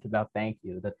sentiment about thank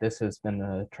you, that this has been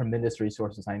a tremendous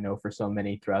resources I know for so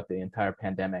many throughout the entire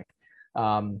pandemic.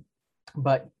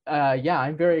 Yeah,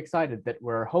 I'm very excited that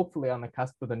we're hopefully on the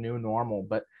cusp of a new normal,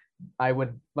 but I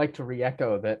would like to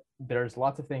re-echo that there's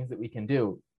lots of things that we can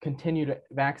do. Continue to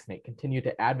vaccinate, continue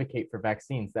to advocate for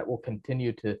vaccines that will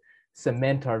continue to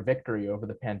cement our victory over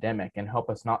the pandemic and help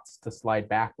us not to slide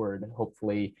backward.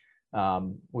 Hopefully,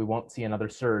 we won't see another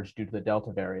surge due to the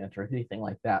Delta variant or anything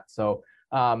like that. So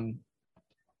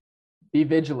be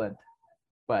vigilant,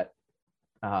 but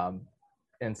and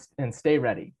stay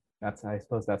ready. I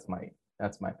suppose that's my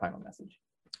final message.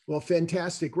 Well,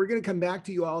 fantastic. We're going to come back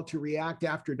to you all to react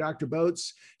after Dr.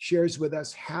 Boats shares with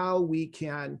us how we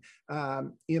can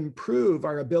improve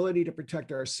our ability to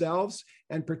protect ourselves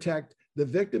and protect the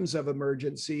victims of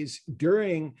emergencies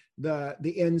during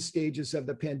the end stages of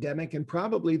the pandemic, and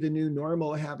probably the new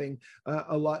normal, having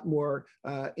a lot more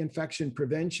infection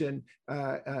prevention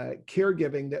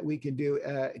caregiving that we can do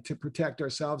to protect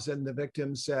ourselves and the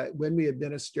victims when we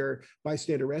administer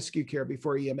bystander rescue care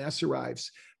before EMS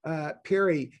arrives.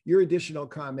 Perry, your additional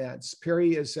comments.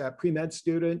 Perry is a pre-med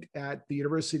student at the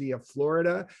University of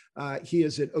Florida. He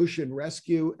is an ocean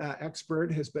rescue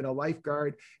expert, has been a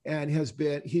lifeguard, and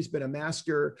he's been a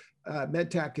master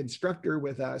MedTech instructor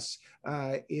with us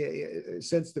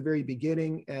since the very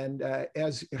beginning, and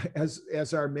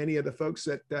as are many of the folks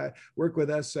that work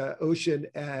with us, ocean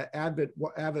avid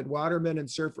watermen and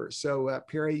surfers. So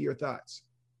Perry, your thoughts?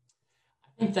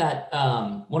 I think that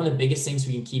one of the biggest things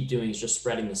we can keep doing is just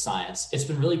spreading the science. It's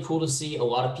been really cool to see a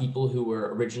lot of people who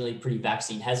were originally pretty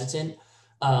vaccine hesitant.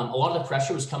 A lot of the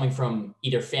pressure was coming from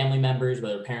either family members,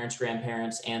 whether parents,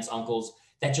 grandparents, aunts, uncles,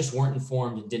 that just weren't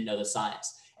informed and didn't know the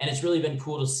science. And it's really been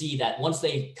cool to see that once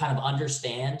they kind of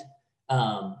understand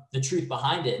the truth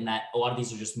behind it, and that a lot of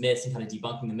these are just myths and kind of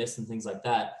debunking the myths and things like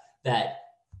that, that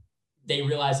they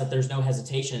realize that there's no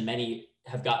hesitation, and many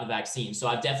have gotten the vaccine. So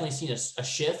I've definitely seen a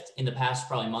shift in the past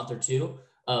probably month or two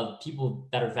of people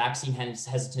that are vaccine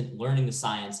hesitant learning the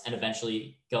science and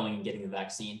eventually going and getting the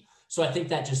vaccine. So I think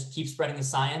that just keeps spreading the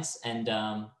science. And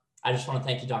I just want to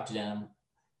thank you, Dr. Denham,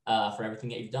 for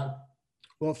everything that you've done.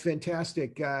 Well,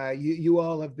 fantastic. You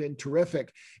all have been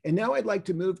terrific. And now I'd like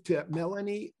to move to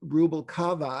Melanie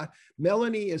Rubalcava.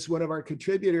 Melanie is one of our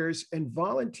contributors and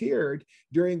volunteered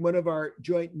during one of our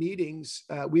joint meetings.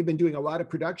 We've been doing a lot of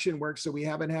production work, so we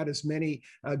haven't had as many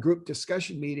group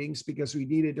discussion meetings because we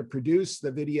needed to produce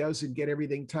the videos and get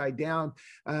everything tied down.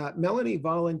 Melanie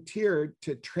volunteered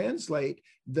to translate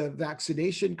the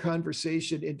vaccination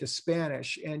conversation into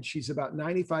Spanish, and she's about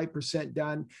 95%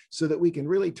 done so that we can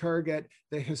really target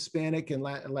the Hispanic and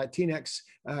Latinx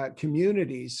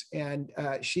communities. And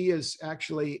she is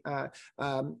actually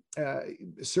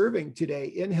serving today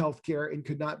in healthcare and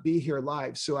could not be here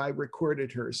live, so I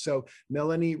recorded her. So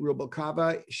Melanie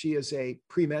Rubalcava, she is a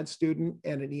pre-med student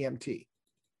and an EMT.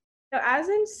 So as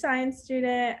a science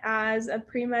student, as a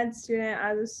pre-med student,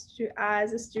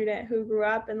 as a student who grew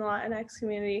up in the Latinx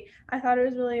community, I thought it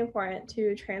was really important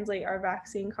to translate our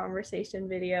vaccine conversation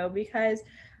video because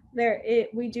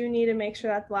we do need to make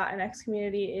sure that the Latinx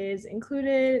community is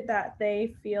included, that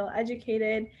they feel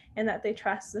educated, and that they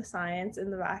trust the science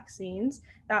and the vaccines.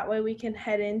 That way we can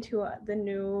head into the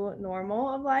new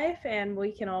normal of life and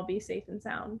we can all be safe and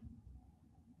sound.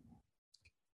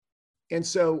 And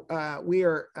so we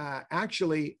are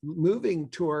actually moving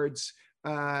towards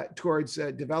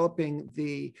developing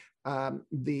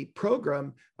the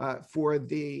program for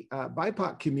the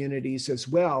BIPOC communities as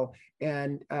well.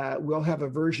 And we'll have a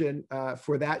version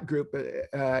for that group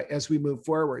as we move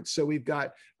forward. So we've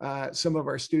got some of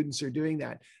our students are doing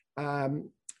that.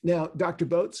 Now, Dr.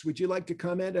 Boats, would you like to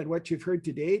comment on what you've heard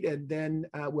to date? And then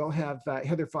we'll have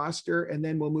Heather Foster, and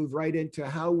then we'll move right into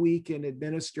how we can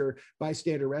administer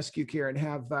bystander rescue care and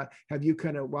have you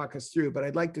kind of walk us through. But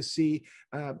I'd like to see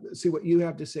what you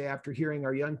have to say after hearing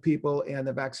our young people and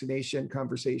the vaccination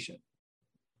conversation.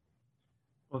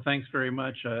 Well, thanks very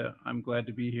much. I'm glad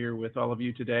to be here with all of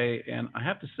you today. And I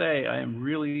have to say, I am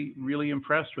really, really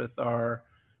impressed with our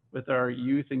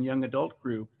youth and young adult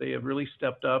group. They have really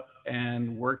stepped up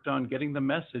and worked on getting the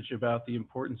message about the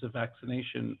importance of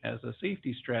vaccination as a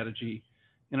safety strategy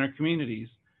in our communities.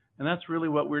 And that's really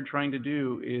what we're trying to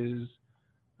do, is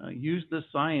use the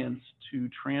science to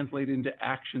translate into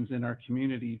actions in our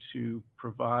community to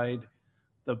provide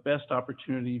the best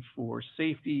opportunity for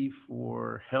safety,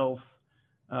 for health,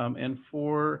 and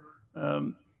for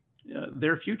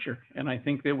their future. And I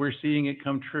think that we're seeing it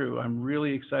come true. I'm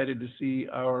really excited to see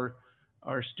our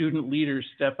student leaders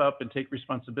step up and take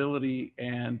responsibility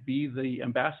and be the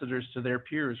ambassadors to their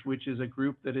peers, which is a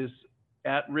group that is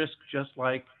at risk just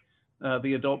like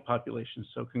the adult population.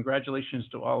 So congratulations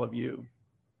to all of you.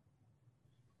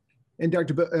 And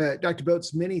Dr.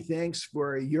 Boats, many thanks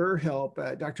for your help.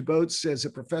 Dr. Boats is a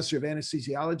professor of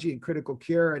anesthesiology and critical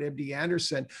care at MD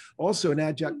Anderson, also an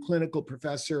adjunct clinical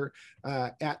professor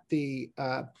at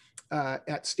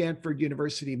Stanford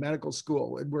University Medical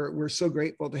School. And we're so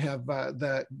grateful to have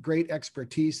the great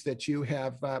expertise that you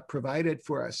have provided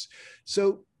for us.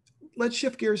 So let's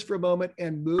shift gears for a moment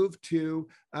and move to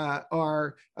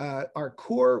our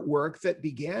core work that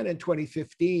began in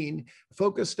 2015,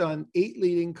 focused on 8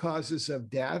 leading causes of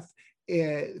death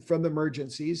from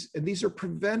emergencies. And these are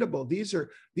preventable. These are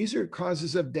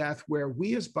causes of death where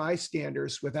we as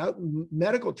bystanders without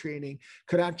medical training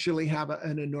could actually have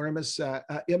an enormous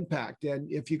impact.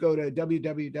 And if you go to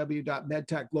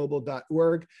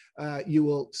www.medtechglobal.org, you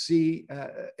will see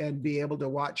and be able to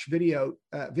watch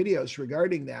videos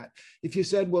regarding that. If you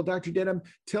said, well, Dr. Denham,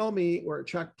 tell me, or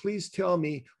Chuck, please tell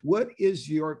me, what is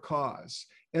your cause?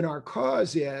 And our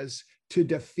cause is to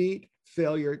defeat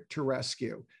failure to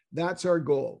rescue. That's our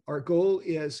goal. Our goal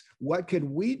is, what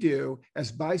can we do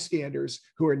as bystanders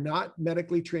who are not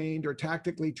medically trained or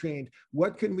tactically trained?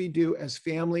 What can we do as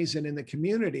families and in the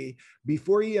community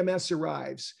before EMS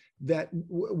arrives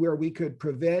where we could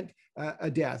prevent a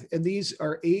death? And these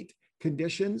are 8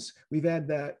 conditions. We've had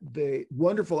the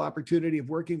wonderful opportunity of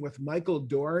working with Michael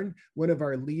Dorn, one of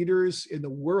our leaders in the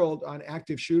world on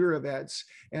active shooter events.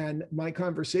 And my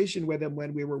conversation with him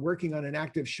when we were working on an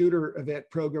active shooter event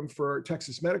program for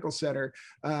Texas Medical Center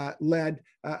led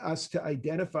us to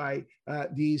identify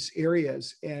these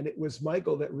areas. And it was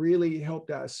Michael that really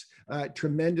helped us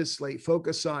tremendously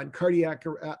focus on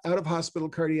out-of-hospital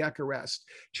cardiac arrest,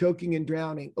 choking and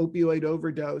drowning, opioid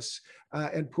overdose,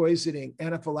 and poisoning,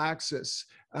 anaphylaxis.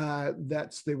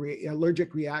 That's the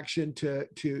allergic reaction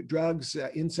to drugs,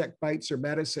 insect bites, or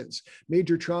medicines.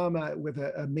 Major trauma with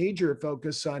a major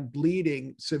focus on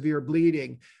bleeding, severe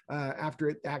bleeding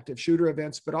after active shooter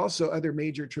events, but also other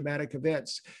major traumatic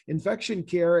events. Infection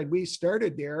care, and we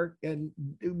started there and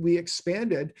we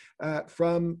expanded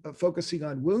from focusing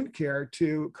on wound care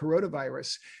to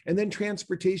coronavirus, and then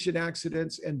transportation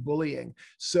accidents and bullying.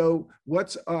 So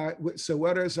what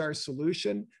is our solution?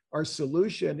 Our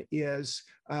solution is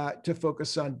to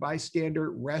focus on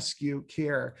bystander rescue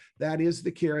care. That is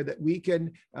the care that we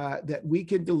can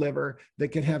deliver that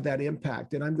can have that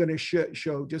impact. And I'm going to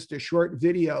show just a short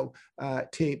video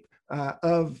tape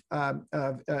of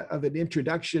an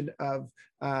introduction of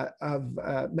our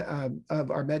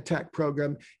MedTech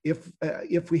program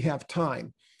if we have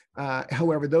time.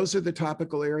 However, those are the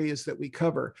topical areas that we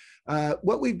cover.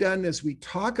 What we've done is we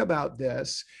talk about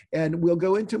this, and we'll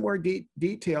go into more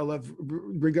detail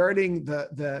regarding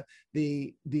the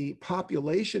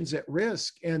populations at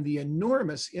risk and the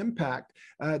enormous impact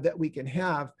that we can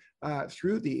have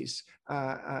through these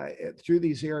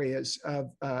areas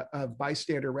of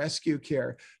bystander rescue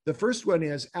care. The first one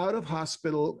is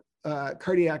out-of-hospital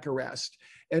cardiac arrest.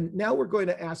 And now we're going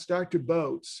to ask Dr.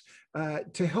 Boats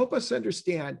to help us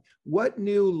understand what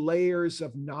new layers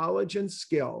of knowledge and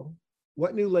skill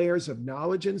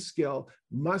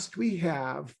must we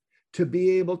have to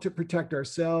be able to protect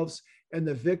ourselves and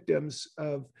the victims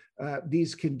of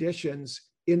these conditions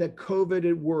in a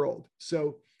COVID world.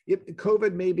 So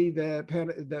COVID may be the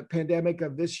pandemic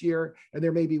of this year, and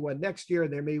there may be one next year,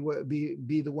 and there may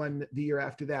be the one the year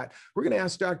after that. We're going to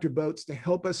ask Dr. Boats to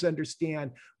help us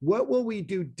understand what will we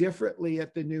do differently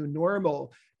at the new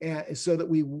normal, so that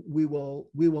we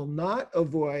will not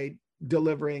avoid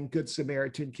delivering Good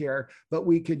Samaritan care, but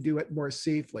we can do it more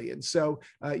safely. And so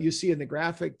you see in the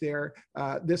graphic there,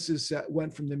 this is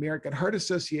one from the American Heart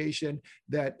Association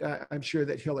that I'm sure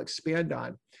that he'll expand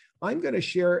on. I'm going to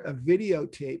share a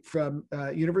videotape from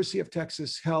University of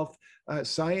Texas Health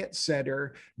Science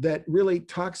Center that really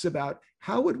talks about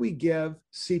how would we give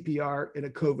CPR in a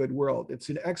COVID world. It's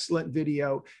an excellent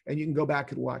video, and you can go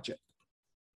back and watch it.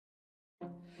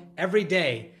 Every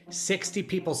day, 60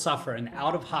 people suffer an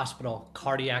out-of-hospital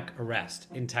cardiac arrest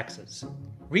in Texas.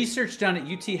 Research done at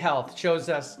UT Health shows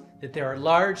us that there are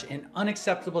large and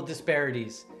unacceptable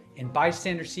disparities in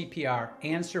bystander CPR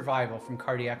and survival from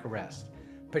cardiac arrest,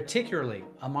 particularly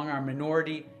among our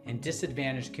minority and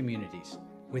disadvantaged communities.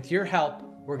 With your help,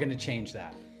 we're going to change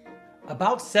that.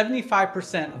 About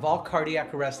 75% of all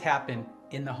cardiac arrests happen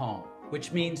in the home,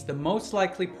 which means the most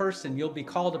likely person you'll be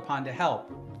called upon to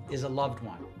help is a loved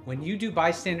one. When you do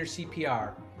bystander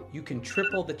CPR, you can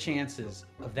triple the chances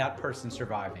of that person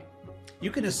surviving.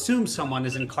 You can assume someone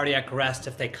is in cardiac arrest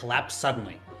if they collapse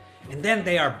suddenly, and then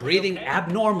they are breathing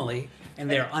abnormally and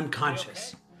they are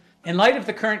unconscious. In light of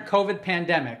the current COVID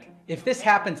pandemic, if this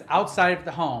happens outside of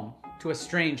the home to a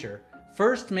stranger,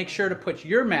 first make sure to put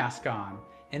your mask on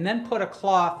and then put a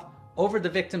cloth over the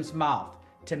victim's mouth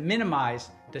to minimize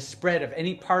the spread of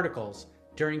any particles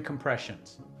during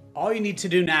compressions. All you need to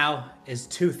do now is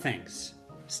two things.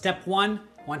 Step one,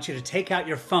 I want you to take out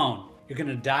your phone. You're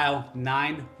gonna dial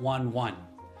 911.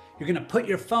 You're gonna put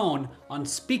your phone on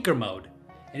speaker mode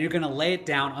and you're gonna lay it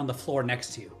down on the floor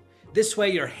next to you. This way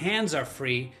your hands are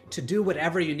free to do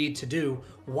whatever you need to do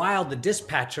while the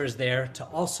dispatcher is there to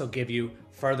also give you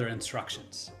further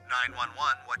instructions.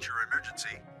 911, what's your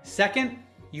emergency? Second,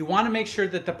 you want to make sure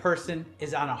that the person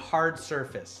is on a hard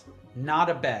surface, not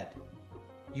a bed.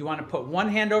 You want to put one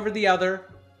hand over the other,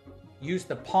 use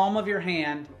the palm of your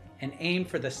hand, and aim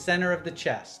for the center of the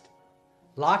chest.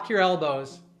 Lock your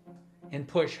elbows and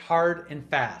push hard and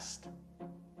fast.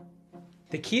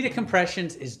 The key to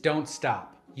compressions is don't stop.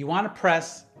 You want to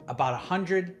press about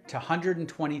 100 to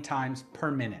 120 times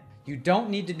per minute. You don't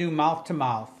need to do mouth to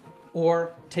mouth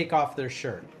or take off their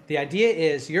shirt. The idea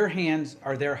is your hands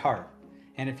are their heart.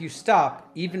 And if you stop,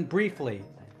 even briefly,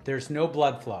 there's no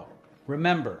blood flow.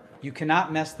 Remember, you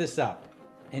cannot mess this up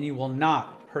and you will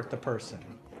not hurt the person.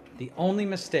 The only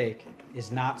mistake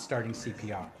is not starting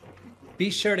CPR. Be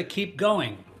sure to keep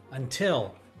going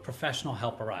until professional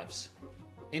help arrives.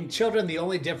 In children, the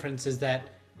only difference is that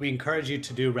we encourage you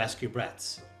to do rescue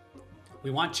breaths.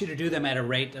 We want you to do them at a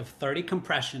rate of 30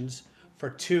 compressions for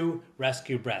 2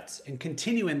 rescue breaths and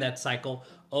continue in that cycle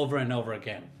over and over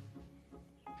again.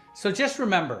 So just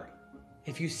remember,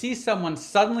 if you see someone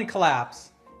suddenly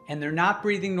collapse and they're not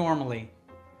breathing normally,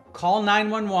 call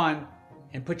 911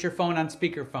 and put your phone on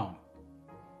speakerphone.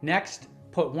 Next,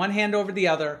 put one hand over the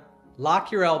other,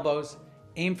 lock your elbows,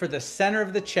 aim for the center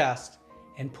of the chest,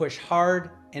 and push hard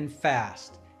and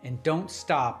fast, and don't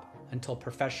stop until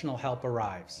professional help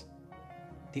arrives.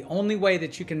 The only way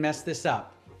that you can mess this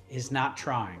up is not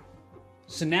trying.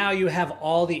 So now you have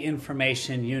all the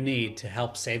information you need to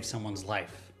help save someone's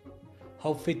life.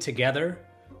 Hopefully together,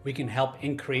 we can help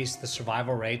increase the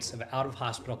survival rates of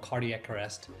out-of-hospital cardiac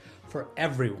arrest for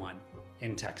everyone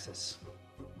in Texas.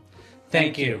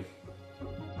 Thank you.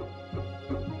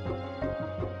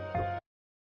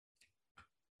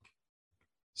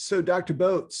 So, Dr.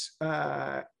 Boats,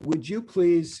 would you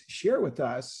please share with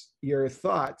us your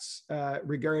thoughts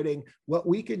regarding what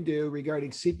we can do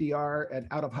regarding CPR and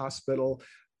out-of-hospital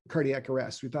cardiac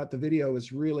arrest? We thought the video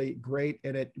was really great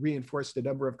and it reinforced a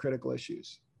number of critical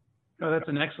issues. Oh, that's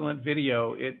an excellent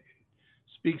video. It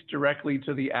speaks directly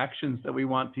to the actions that we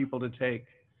want people to take.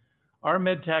 Our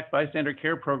MedTech bystander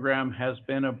care program has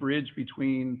been a bridge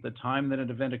between the time that an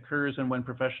event occurs and when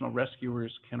professional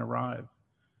rescuers can arrive.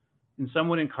 In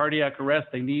someone in cardiac arrest,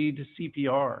 they need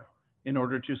CPR in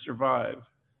order to survive.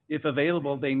 If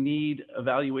available, they need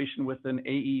evaluation with an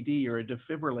AED or a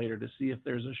defibrillator to see if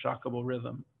there's a shockable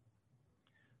rhythm.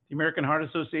 The American Heart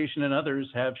Association and others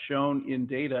have shown in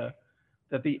data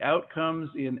that the outcomes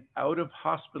in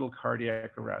out-of-hospital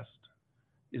cardiac arrest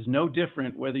is no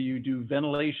different whether you do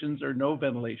ventilations or no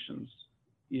ventilations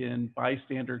in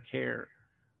bystander care.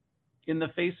 In the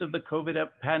face of the COVID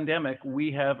pandemic,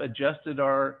 we have adjusted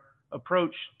our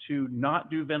approach to not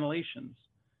do ventilations,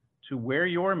 to wear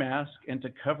your mask and to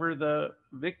cover the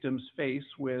victim's face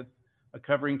with a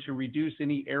covering to reduce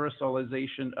any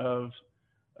aerosolization of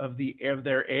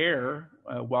their air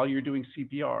while you're doing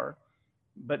CPR,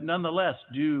 but nonetheless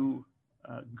do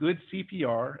good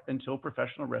CPR until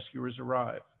professional rescuers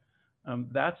arrive.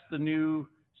 That's the new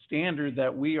standard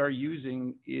that we are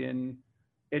using in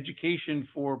education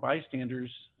for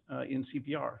bystanders in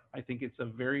CPR. I think it's a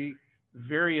very,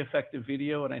 very effective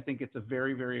video, and I think it's a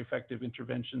very, very effective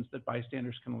interventions that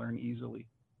bystanders can learn easily.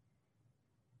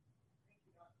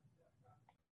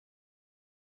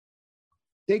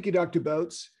 Thank you, Dr.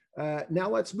 Boats. Now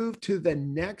let's move to the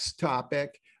next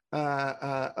topic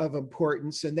of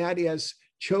importance, and that is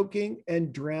choking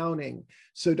and drowning.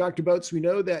 So, Dr. Boats, we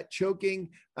know that choking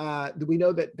We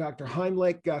know that Dr.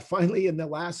 Heimlich finally in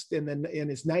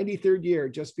his 93rd year,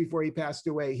 just before he passed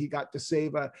away, he got to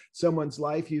save someone's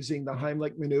life using the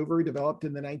Heimlich maneuver developed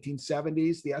in the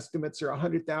 1970s. The estimates are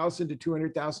 100,000 to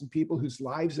 200,000 people whose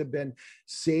lives have been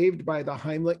saved by the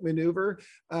Heimlich maneuver.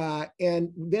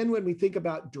 And then when we think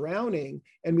about drowning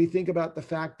and we think about the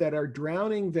fact that our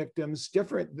drowning victims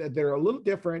they're a little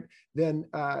different than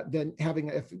having,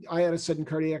 if I had a sudden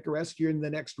cardiac arrest, you're in the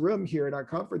next room here in our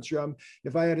conference room.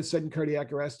 If I had a sudden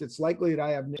cardiac arrest, it's likely that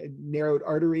I have narrowed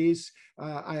arteries,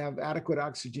 I have adequate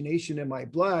oxygenation in my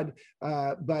blood.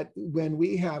 But when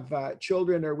we have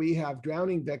children or we have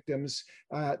drowning victims,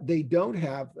 they don't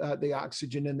have the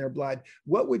oxygen in their blood.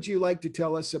 What would you like to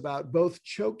tell us about both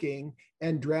choking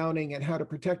and drowning and how to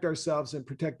protect ourselves and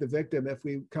protect the victim if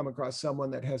we come across someone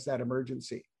that has that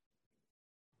emergency?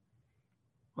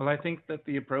 Well, I think that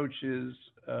the approach is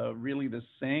really the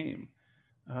same.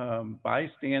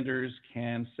 Bystanders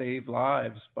can save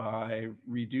lives by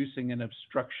reducing an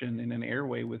obstruction in an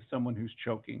airway with someone who's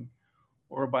choking,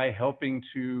 or by helping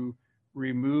to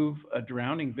remove a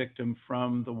drowning victim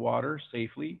from the water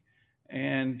safely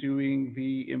and doing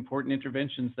the important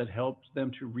interventions that help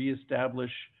them to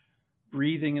reestablish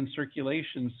breathing and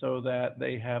circulation so that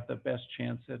they have the best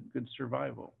chance at good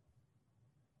survival.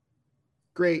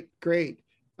 Great.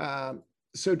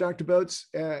 So Dr. Boats,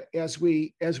 as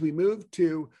we move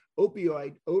to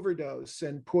opioid overdose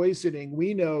and poisoning,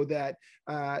 we know that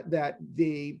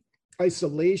the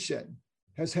isolation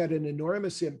has had an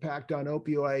enormous impact on the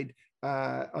opioid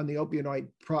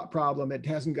problem. It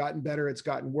hasn't gotten better, it's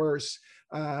gotten worse.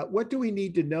 What do we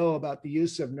need to know about the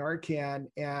use of Narcan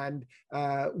and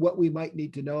what we might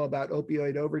need to know about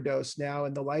opioid overdose now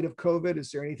in the light of COVID? Is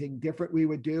there anything different we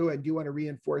would do? And do you want to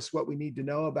reinforce what we need to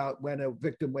know about when a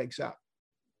victim wakes up?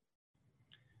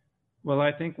 Well,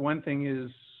 I think one thing is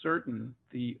certain: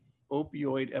 the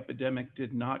opioid epidemic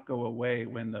did not go away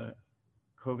when the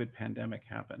COVID pandemic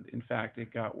happened. In fact,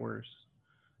 it got worse.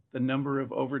 The number of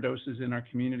overdoses in our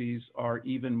communities are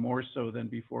even more so than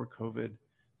before COVID.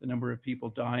 The number of people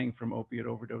dying from opiate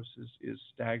overdoses is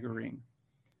staggering.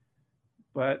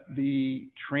 But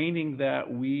the training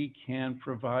that we can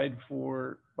provide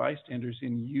for bystanders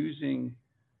in using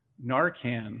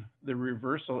Narcan, the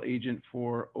reversal agent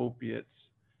for opiates,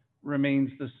 remains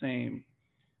the same.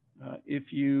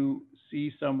 If you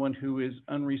see someone who is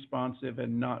unresponsive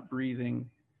and not breathing,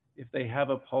 if they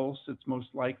have a pulse, it's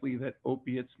most likely that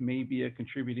opiates may be a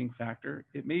contributing factor.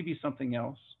 It may be something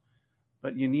else,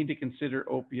 but you need to consider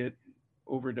opiate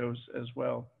overdose as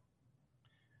well.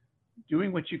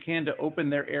 Doing what you can to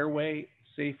open their airway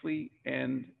safely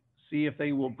and see if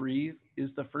they will breathe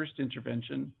is the first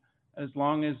intervention, as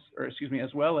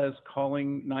well as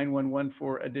calling 911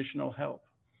 for additional help.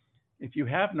 If you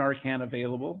have Narcan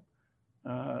available,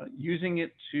 using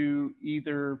it to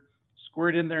either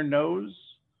squirt in their nose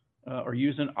or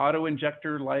use an auto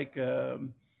injector like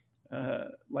an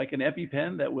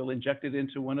EpiPen that will inject it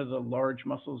into one of the large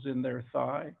muscles in their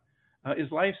thigh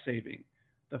is life-saving.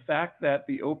 The fact that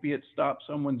the opiate stops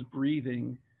someone's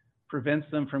breathing prevents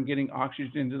them from getting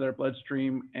oxygen into their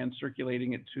bloodstream and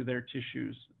circulating it to their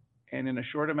tissues. And in a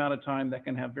short amount of time, that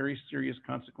can have very serious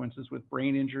consequences with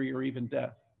brain injury or even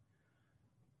death.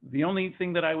 The only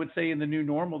thing that I would say in the new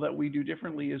normal that we do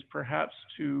differently is perhaps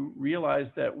to realize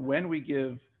that when we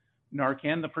give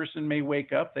Narcan, the person may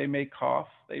wake up, they may cough,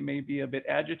 they may be a bit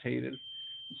agitated.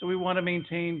 So we want to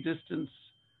maintain distance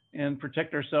and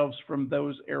protect ourselves from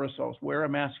those aerosols. Wear a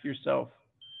mask yourself.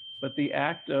 But the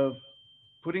act of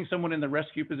putting someone in the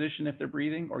rescue position if they're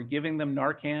breathing, or giving them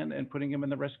Narcan and putting them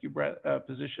in the rescue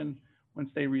position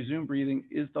once they resume breathing,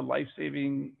 is the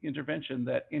life-saving intervention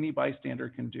that any bystander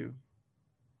can do.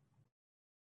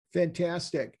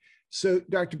 Fantastic. So,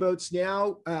 Dr. Boats,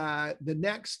 now the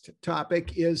next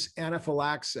topic is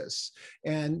anaphylaxis.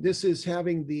 And this is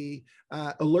having the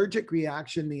allergic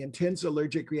reaction, the intense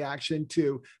allergic reaction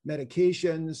to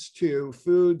medications, to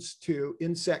foods, to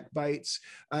insect bites.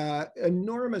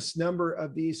 Enormous number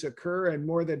of these occur, and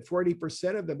more than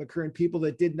 40% of them occur in people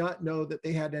that did not know that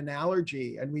they had an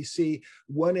allergy. And we see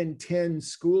 1 in 10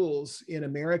 schools in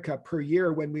America per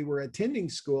year when we were attending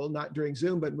school, not during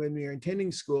Zoom, but when we were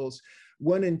attending schools,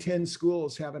 1 in 10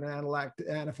 schools have an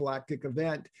anaphylactic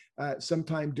event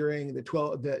sometime during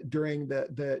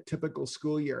the typical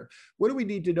school year. What do we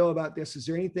need to know about this? Is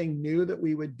there anything new that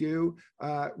we would do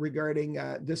regarding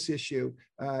this issue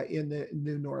in the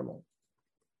new normal?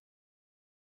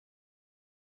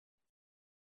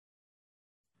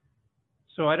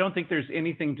 So I don't think there's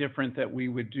anything different that we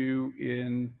would do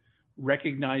in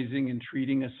recognizing and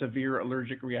treating a severe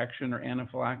allergic reaction or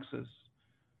anaphylaxis.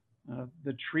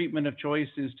 The treatment of choice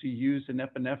is to use an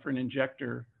epinephrine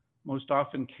injector, most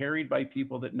often carried by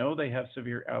people that know they have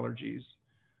severe allergies,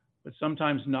 but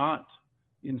sometimes not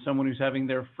in someone who's having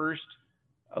their first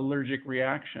allergic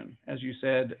reaction. As you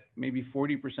said, maybe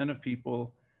 40% of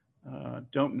people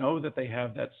don't know that they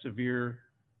have that severe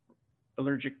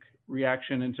allergic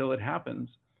reaction until it happens.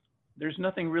 There's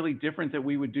nothing really different that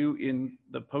we would do in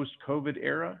the post-COVID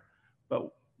era,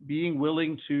 but being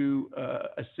willing to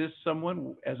assist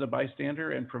someone as a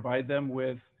bystander and provide them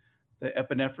with the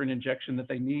epinephrine injection that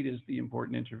they need is the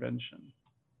important intervention.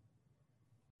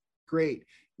 Great.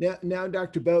 Now,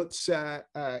 Dr. Boats,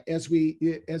 as we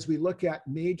look at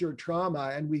major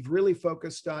trauma, and we've really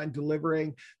focused on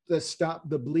delivering the Stop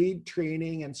the Bleed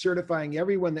training and certifying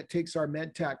everyone that takes our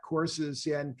MedTech courses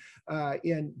in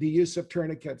the use of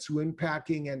tourniquets, wound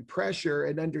packing, and pressure,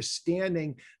 and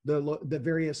understanding the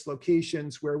various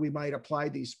locations where we might apply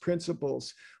these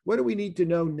principles. What do we need to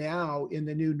know now in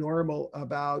the new normal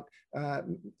about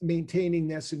maintaining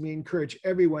this? And we encourage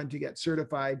everyone to get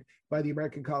certified by the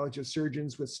American College of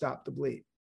Surgeons with Stop the Bleed.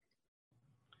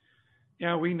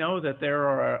 Yeah, we know that there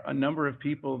are a number of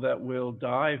people that will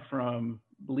die from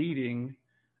bleeding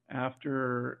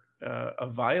after a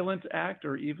violent act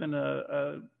or even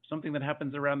something that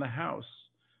happens around the house.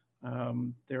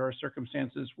 There are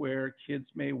circumstances where kids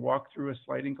may walk through a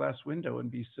sliding glass window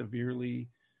and be severely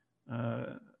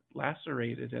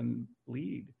lacerated and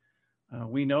bleed.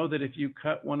 We know that if you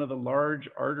cut one of the large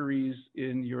arteries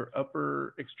in your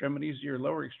upper extremities, your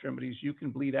lower extremities, you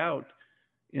can bleed out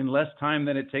in less time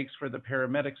than it takes for the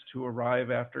paramedics to arrive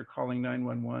after calling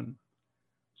 911.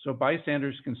 So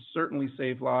bystanders can certainly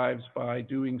save lives by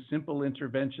doing simple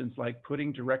interventions like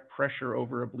putting direct pressure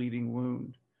over a bleeding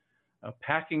wound,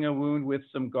 packing a wound with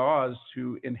some gauze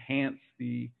to enhance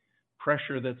the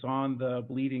pressure that's on the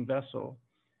bleeding vessel.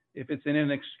 If it's in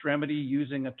an extremity,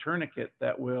 using a tourniquet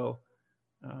that will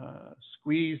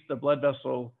squeeze the blood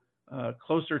vessel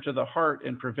closer to the heart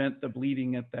and prevent the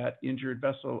bleeding at that injured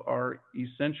vessel are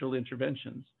essential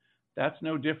interventions. That's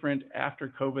no different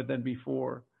after COVID than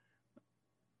before.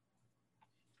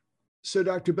 So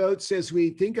Dr. Boats, as we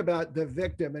think about the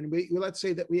victim, and let's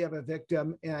say that we have a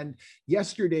victim, and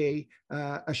yesterday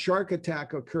a shark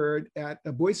attack occurred at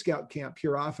a Boy Scout camp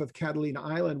here off of Catalina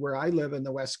Island, where I live in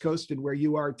the West Coast and where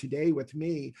you are today with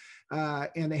me,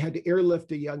 and they had to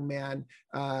airlift a young man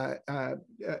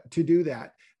to do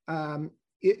that.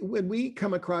 When we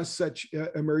come across such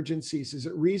emergencies, is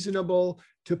it reasonable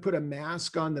to put a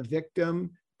mask on the victim,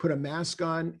 put a mask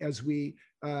on as we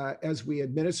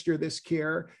administer this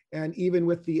care, and even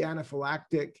with the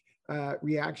anaphylactic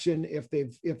reaction, if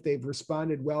they've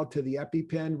responded well to the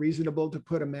EpiPen, reasonable to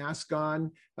put a mask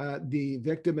on the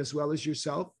victim as well as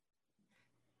yourself?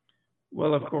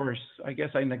 Well, of course. I guess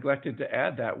I neglected to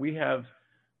add that we have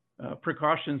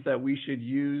precautions that we should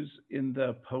use in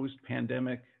the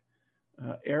post-pandemic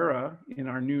era, in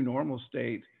our new normal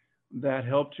state, that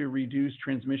help to reduce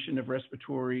transmission of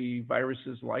respiratory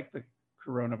viruses like the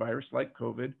coronavirus, like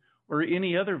COVID, or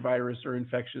any other virus or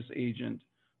infectious agent.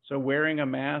 So wearing a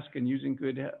mask and using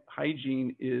good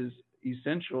hygiene is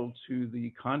essential to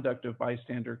the conduct of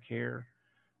bystander care.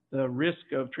 The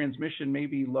risk of transmission may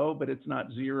be low, but it's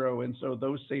not zero. And so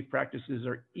those safe practices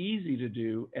are easy to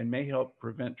do and may help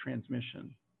prevent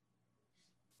transmission.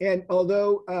 And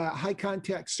although high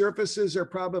contact surfaces are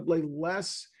probably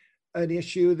less an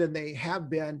issue than they have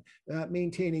been,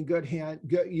 maintaining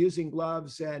using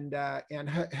gloves and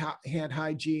hand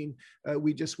hygiene,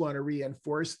 we just want to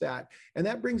reinforce that. And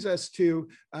that brings us to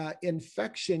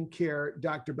infection care,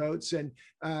 Dr. Boats. And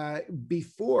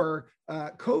before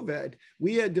COVID,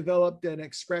 we had developed an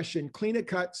expression, clean a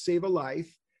cut, save a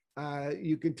life.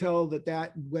 You can tell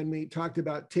that when we talked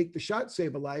about take the shot,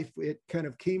 save a life, it kind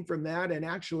of came from that. And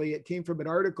actually it came from an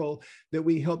article that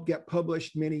we helped get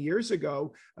published many years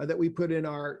ago that we put in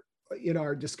our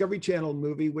Discovery Channel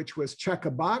movie, which was Check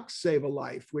a Box, Save a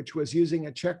Life, which was using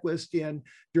a checklist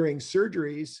during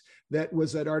surgeries. That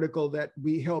was an article that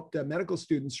we helped medical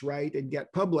students write and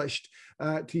get published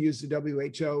to use the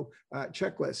WHO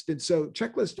checklist. And so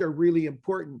checklists are really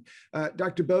important.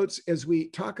 Dr. Boats, as we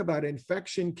talk about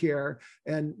infection care,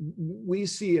 and we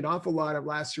see an awful lot of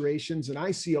lacerations, and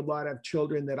I see a lot of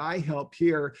children that I help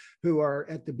here who are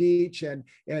at the beach, and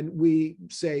we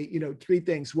say, three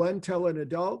things. One, tell an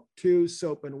adult. Two,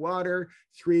 soap and water.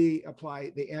 Three,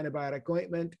 apply the antibiotic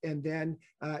ointment. And then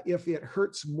if it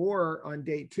hurts more on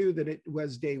day two than it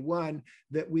was day one,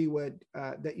 that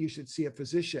you should see a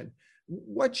physician.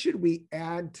 What should we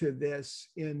add to this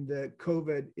in the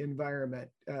COVID environment?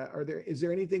 Is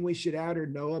there anything we should add or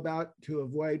know about to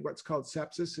avoid what's called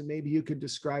sepsis? And maybe you could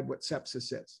describe what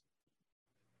sepsis is.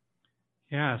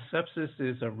 Yeah, sepsis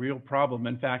is a real problem.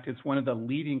 In fact, it's one of the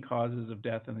leading causes of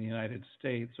death in the United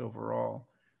States overall.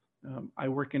 I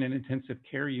work in an intensive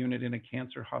care unit in a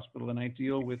cancer hospital, and I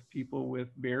deal with people with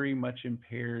very much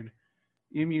impaired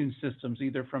immune systems,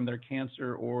 either from their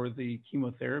cancer or the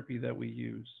chemotherapy that we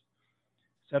use.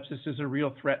 Sepsis is a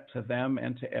real threat to them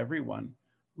and to everyone.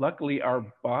 Luckily, our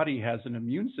body has an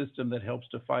immune system that helps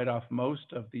to fight off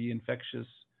most of the infectious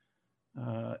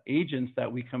agents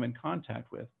that we come in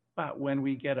contact with. But when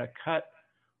we get a cut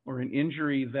or an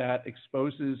injury that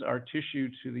exposes our tissue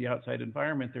to the outside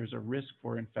environment, there's a risk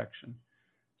for infection.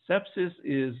 Sepsis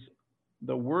is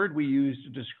the word we use to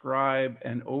describe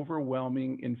an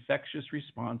overwhelming infectious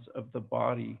response of the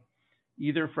body,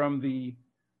 either from the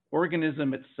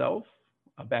organism itself,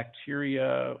 a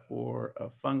bacteria or a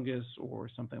fungus or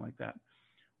something like that,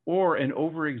 or an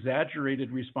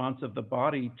over-exaggerated response of the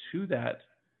body to that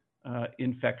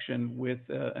infection with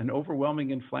an overwhelming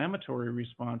inflammatory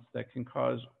response that can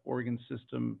cause organ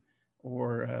system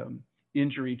or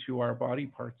injury to our body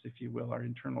parts, if you will, our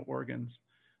internal organs.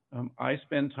 I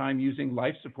spend time using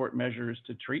life support measures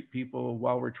to treat people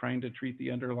while we're trying to treat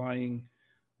the underlying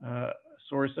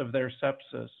source of their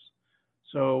sepsis.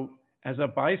 So as a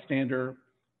bystander,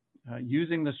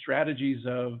 using the strategies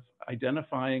of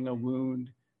identifying a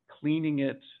wound, cleaning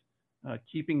it,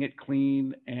 keeping it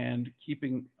clean, and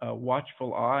keeping a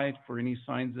watchful eye for any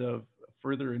signs of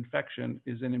further infection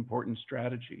is an important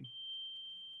strategy.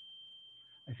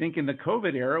 I think in the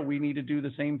COVID era, we need to do the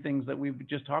same things that we've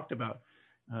just talked about,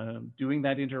 doing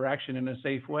that interaction in a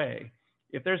safe way.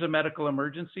 If there's a medical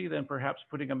emergency, then perhaps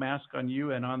putting a mask on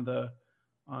you and on the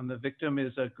victim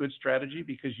is a good strategy,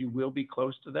 because you will be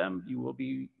close to them. You will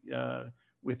be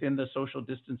within the social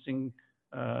distancing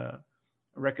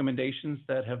recommendations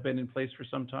that have been in place for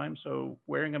some time. So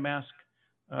wearing a mask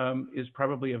is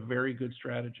probably a very good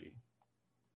strategy.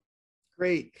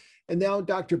 Great. And now,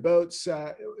 Dr. Boats,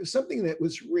 something that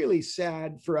was really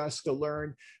sad for us to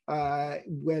learn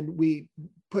when we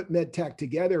put MedTech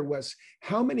together was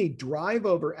how many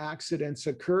drive-over accidents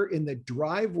occur in the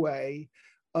driveway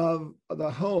of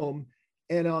the home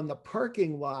and on the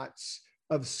parking lots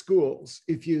of schools.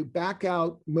 If you back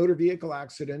out motor vehicle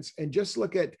accidents and just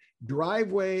look at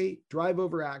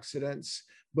drive-over accidents,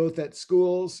 both at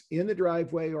schools, in the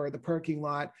driveway or the parking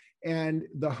lot, and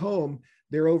the home,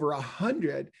 there are over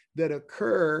 100 that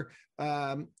occur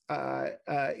a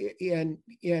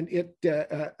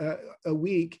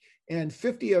week, and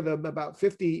 50 of them, about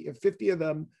 50 of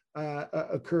them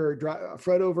occur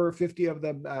front over, 50 of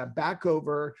them back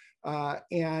over,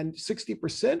 and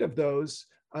 60% of those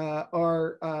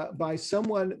are by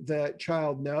someone the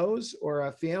child knows or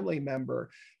a family member.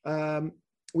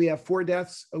 We have 4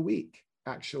 deaths a week,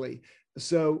 actually.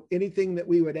 So anything that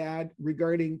we would add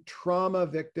regarding trauma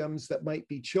victims that might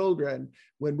be children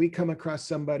when we come across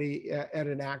somebody at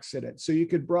an accident. So you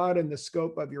could broaden the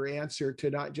scope of your answer to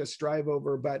not just drive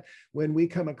over, but when we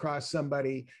come across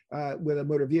somebody with a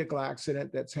motor vehicle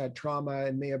accident that's had trauma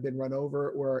and may have been run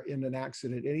over or in an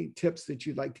accident. Any tips that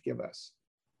you'd like to give us?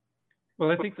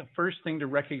 Well, I think the first thing to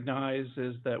recognize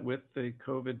is that with the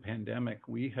COVID pandemic,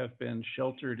 we have been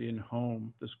sheltered in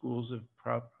home. The schools have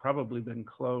probably been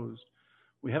closed.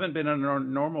 We haven't been in our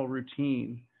normal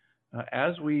routine.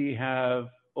 As we have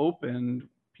opened,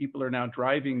 people are now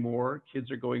driving more, kids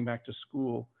are going back to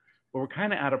school, but we're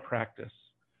kind of out of practice.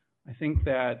 I think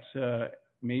that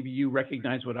maybe you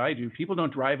recognize what I do. People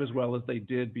don't drive as well as they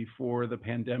did before the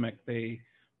pandemic. They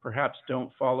perhaps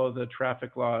don't follow the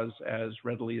traffic laws as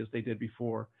readily as they did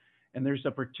before. And there's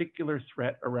a particular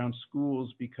threat around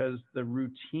schools because the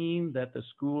routine that the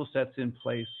school sets in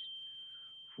place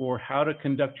for how to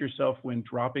conduct yourself when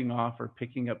dropping off or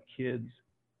picking up kids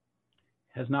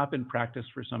has not been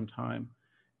practiced for some time.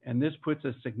 And this puts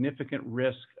a significant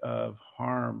risk of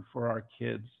harm for our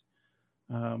kids.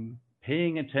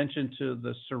 Paying attention to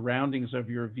the surroundings of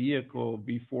your vehicle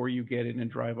before you get in and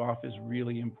drive off is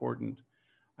really important.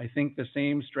 I think the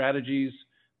same strategies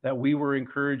that we were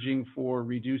encouraging for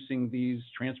reducing these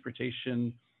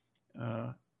transportation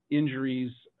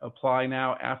injuries apply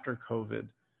now after COVID.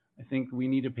 I think we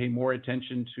need to pay more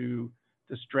attention to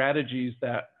the strategies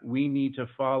that we need to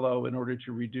follow in order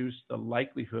to reduce the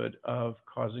likelihood of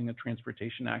causing a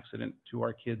transportation accident to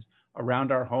our kids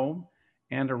around our home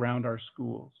and around our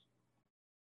schools.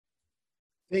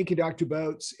 Thank you, Dr.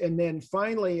 Boats. And then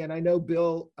finally, and I know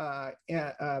Bill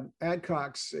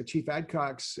Adcox, Chief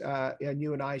Adcox, and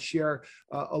you and I share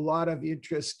a lot of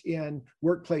interest in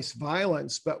workplace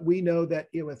violence, but we know that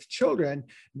with children,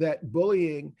 that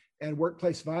bullying and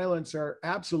workplace violence are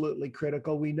absolutely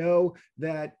critical. We know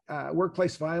that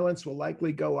workplace violence will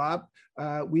likely go up.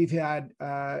 We've had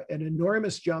an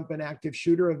enormous jump in active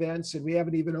shooter events, and we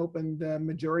haven't even opened the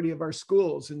majority of our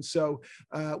schools. And so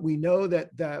we know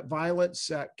that the violence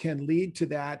can lead to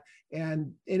that,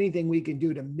 and anything we can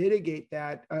do to mitigate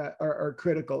that are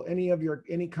critical.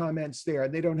 Any comments there?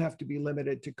 They don't have to be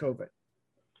limited to COVID.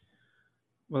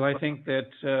 Well, I think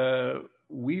that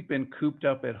we've been cooped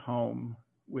up at home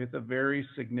with a very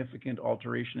significant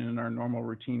alteration in our normal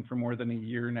routine for more than a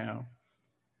year now.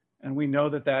 And we know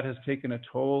that that has taken a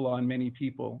toll on many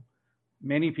people.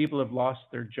 Many people have lost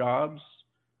their jobs,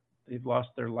 they've lost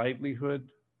their livelihood,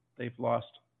 they've lost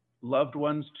loved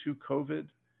ones to COVID.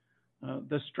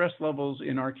 The stress levels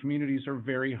in our communities are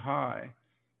very high.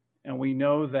 And we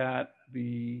know that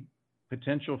the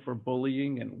potential for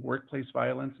bullying and workplace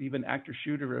violence, even active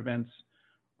shooter events,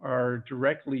 are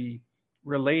directly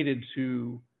related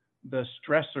to the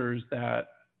stressors that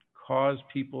cause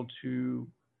people to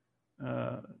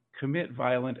commit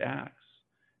violent acts.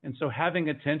 And so having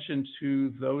attention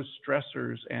to those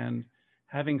stressors and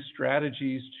having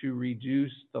strategies to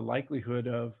reduce the likelihood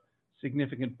of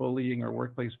significant bullying or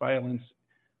workplace violence,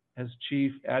 as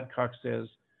Chief Adcock says,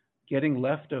 getting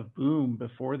left of boom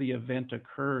before the event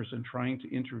occurs and trying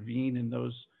to intervene in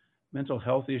those mental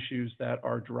health issues that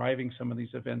are driving some of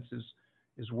these events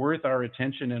is worth our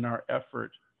attention and our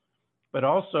effort. But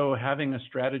also having a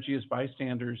strategy as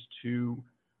bystanders to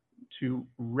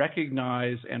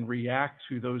recognize and react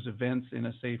to those events in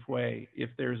a safe way. If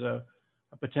there's a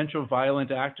potential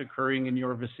violent act occurring in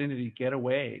your vicinity, get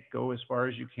away, go as far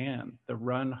as you can. The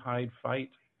run, hide, fight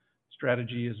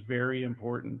strategy is very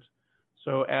important.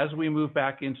 So as we move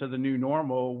back into the new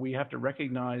normal, we have to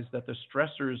recognize that the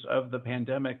stressors of the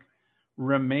pandemic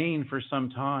remain for some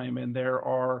time, and there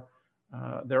are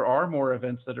more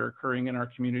events that are occurring in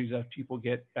our communities as people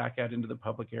get back out into the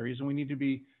public areas, and we need to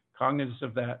be cognizant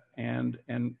of that and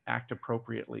act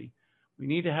appropriately. We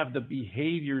need to have the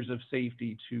behaviors of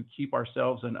safety to keep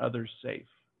ourselves and others safe.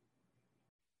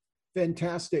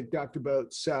 Fantastic, Dr.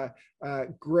 Boats.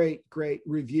 Great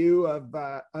review of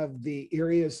the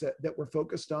areas that we're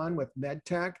focused on with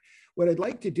MedTech. What I'd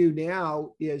like to do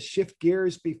now is shift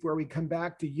gears before we come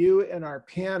back to you and our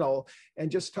panel and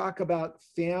just talk about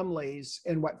families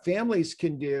and what families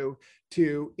can do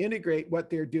to integrate what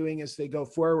they're doing as they go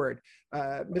forward.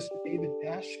 Mr. David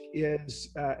Besch is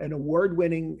an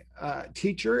award-winning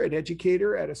teacher and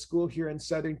educator at a school here in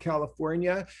Southern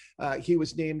California. He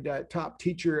was named Top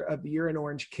Teacher of the Year in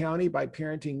Orange County by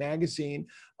Parenting Magazine.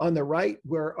 On the right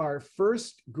were our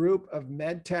first group of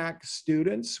MedTech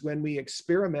students when we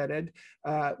experimented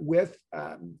with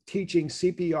teaching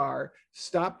CPR,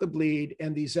 stop the bleed,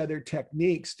 and these other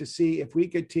techniques to see if we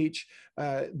could teach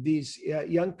these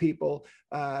young people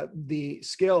the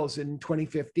skills in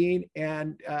 2015.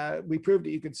 And we proved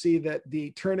it. You can see that the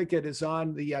tourniquet is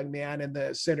on the young man in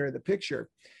the center of the picture.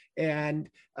 And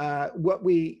what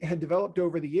we had developed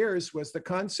over the years was the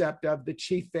concept of the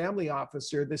chief family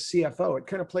officer, the CFO. It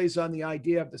kind of plays on the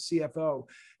idea of the CFO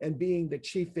and being the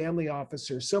chief family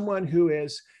officer, someone who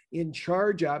is in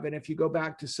charge of, and if you go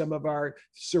back to some of our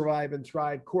Survive and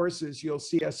Thrive courses, you'll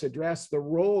see us address the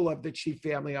role of the chief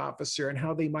family officer and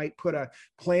how they might put a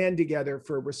plan together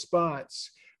for response,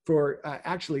 for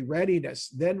actually readiness,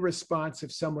 then response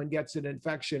if someone gets an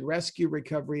infection, rescue,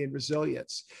 recovery, and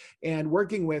resilience. And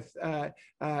working with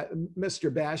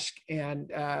Mr. Besch and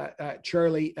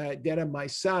Charlie Denham, my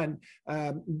son,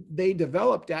 they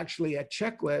developed actually a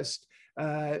checklist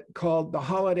called the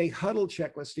Holiday Huddle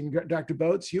Checklist. And Dr.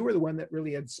 Boats, you were the one that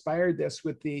really inspired this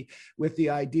with the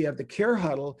idea of the Care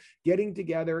Huddle, getting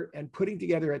together and putting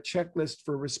together a checklist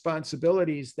for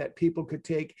responsibilities that people could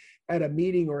take at a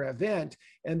meeting or event.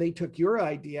 And they took your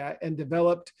idea and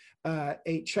developed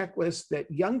a checklist that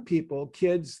young people,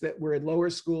 kids that were in lower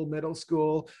school, middle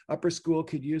school, upper school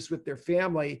could use with their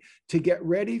family to get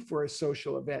ready for a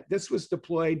social event. This was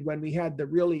deployed when we had the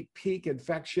really peak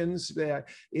infections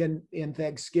in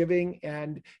Thanksgiving.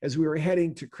 And as we were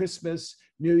heading to Christmas,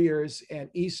 New Year's, and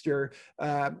Easter,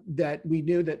 that we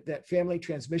knew that family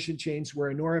transmission chains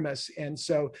were enormous. And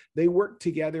so they worked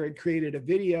together and created a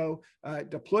video,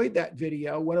 deployed that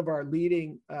video. One of our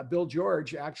leading, Bill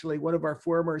George, actually one of our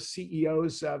former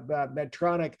CEOs of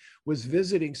Medtronic, was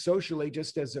visiting socially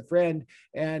just as a friend.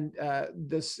 And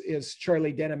this is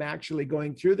Charlie Denham actually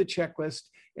going through the checklist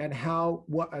and how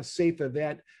what a safe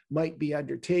event might be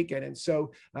undertaken. And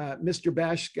so Mr.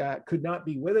 Besch could not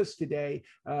be with us today,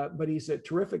 but he's a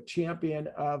terrific champion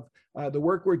of the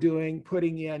work we're doing,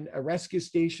 putting in rescue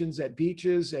stations at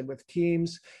beaches and with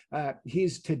teams.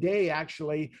 He's today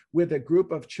actually with a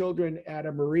group of children at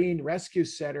a marine rescue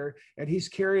center, and he's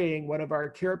carrying one of our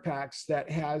care packs that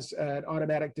has an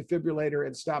automatic defibrillator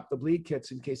and stop the bleed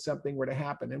kits in case something were to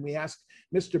happen. And we asked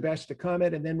Mr. Besch to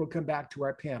comment, and then we'll come back to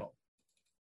our panel.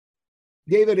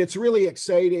 David, it's really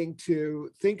exciting to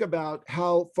think about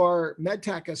how far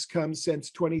MedTech has come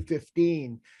since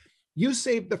 2015. You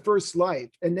saved the first life,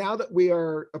 and now that we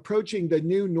are approaching the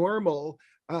new normal,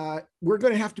 we're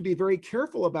going to have to be very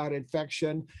careful about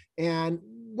infection. And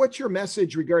what's your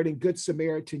message regarding Good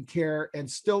Samaritan care and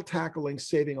still tackling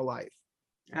saving a life?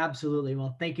 Absolutely.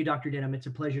 Well, thank you, Dr. Denham. It's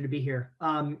a pleasure to be here.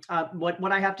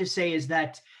 What I have to say is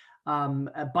that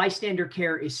bystander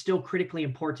care is still critically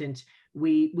important.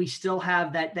 We still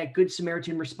have that Good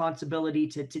Samaritan responsibility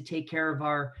to take care of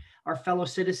our fellow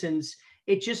citizens.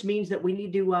 It just means that we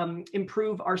need to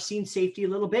improve our scene safety a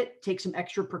little bit, take some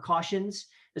extra precautions,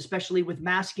 especially with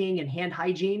masking and hand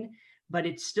hygiene. But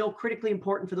it's still critically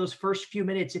important for those first few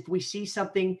minutes, if we see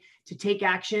something, to take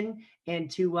action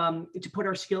and to put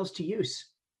our skills to use.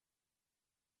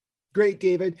 Great,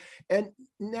 David. And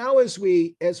now as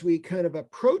we kind of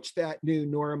approach that new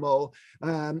normal,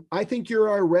 I think you're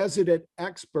our resident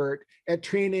expert at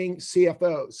training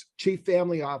CFOs, Chief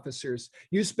Family Officers.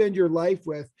 You spend your life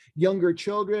with younger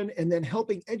children and then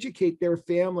helping educate their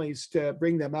families to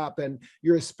bring them up. And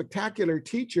you're a spectacular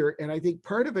teacher. And I think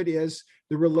part of it is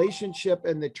the relationship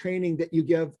and the training that you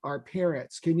give our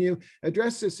parents. Can you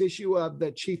address this issue of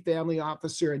the Chief Family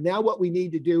Officer and now what we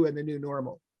need to do in the new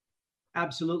normal?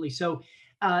 Absolutely. So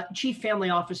chief family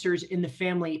officers in the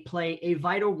family play a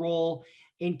vital role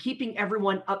in keeping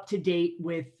everyone up to date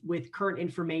with current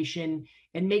information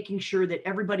and making sure that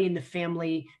everybody in the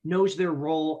family knows their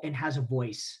role and has a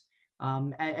voice.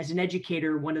 As an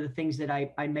educator, one of the things that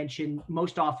I mention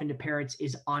most often to parents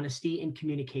is honesty and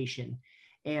communication,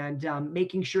 and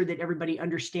making sure that everybody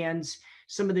understands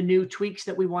some of the new tweaks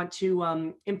that we want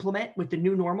to implement with the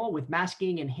new normal, with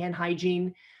masking and hand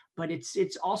hygiene. But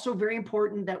it's also very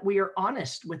important that we are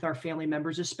honest with our family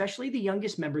members, especially the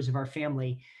youngest members of our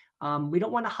family. We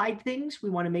don't want to hide things. We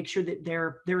want to make sure that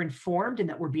they're informed and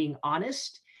that we're being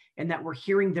honest and that we're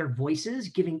hearing their voices,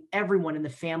 giving everyone in the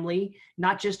family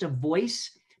not just a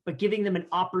voice, but giving them an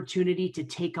opportunity to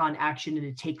take on action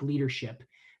and to take leadership.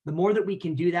 The more that we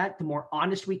can do that, the more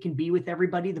honest we can be with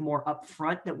everybody, the more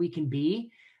upfront that we can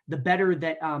be, the better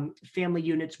that family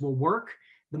units will work,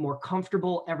 the more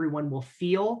comfortable everyone will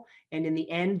feel. And in the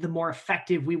end, the more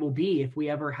effective we will be if we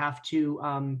ever have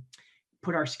to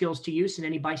put our skills to use in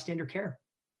any bystander care.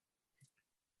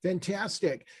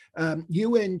 Fantastic.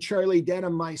 You and Charlie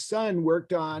Denham, my son,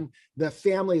 worked on the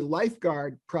Family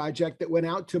Lifeguard project that went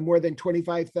out to more than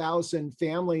 25,000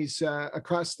 families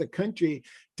across the country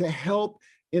to help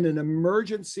in an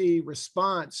emergency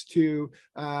response to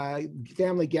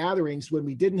family gatherings when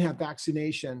we didn't have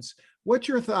vaccinations. What's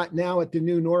your thought now at the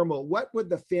new normal? What would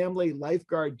the Family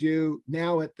Lifeguard do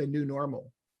now at the new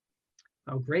normal?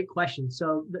 Oh, great question.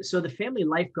 So the Family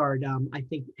Lifeguard, I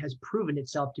think, has proven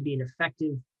itself to be an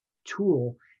effective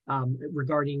tool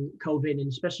regarding COVID, and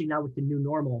especially now with the new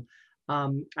normal.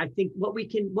 I think what we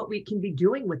can be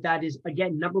doing with that is,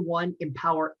 again, number one,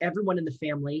 empower everyone in the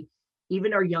family,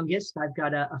 even our youngest. I've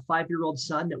got a 5-year-old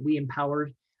son that we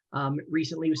empowered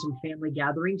recently with some family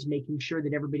gatherings, making sure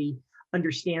that everybody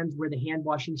understands where the hand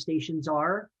washing stations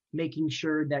are, making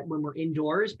sure that when we're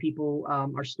indoors, people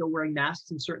are still wearing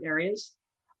masks in certain areas.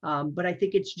 But I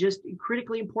think it's just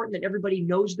critically important that everybody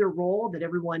knows their role, that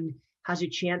everyone has a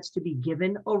chance to be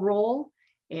given a role.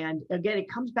 And again, it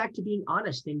comes back to being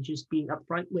honest and just being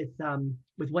upfront with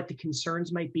what the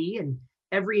concerns might be. And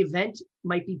every event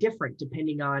might be different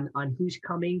depending on who's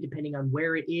coming, depending on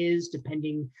where it is,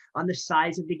 depending on the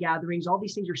size of the gatherings. All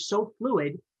these things are so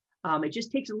fluid. It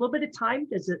just takes a little bit of time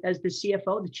as the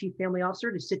CFO, the Chief Family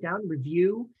Officer, to sit down,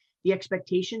 review the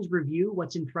expectations, review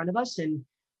what's in front of us, and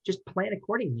just plan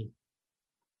accordingly.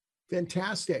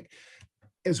 Fantastic.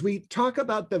 As we talk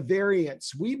about the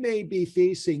variants, we may be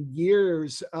facing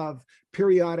years of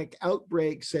periodic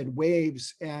outbreaks and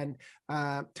waves. And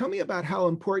tell me about how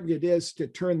important it is to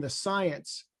turn the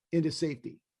science into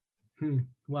safety.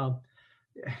 Well,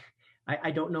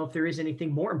 I don't know if there is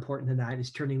anything more important than that,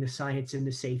 is turning the science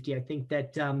into safety. I think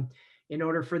that in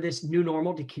order for this new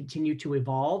normal to continue to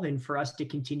evolve and for us to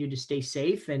continue to stay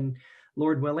safe and,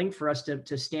 Lord willing, for us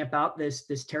to stamp out this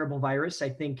terrible virus, I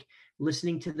think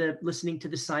listening to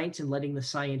the science and letting the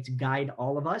science guide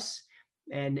all of us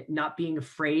and not being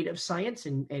afraid of science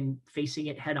and facing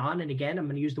it head on. And again, I'm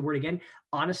going to use the word again,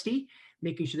 honesty,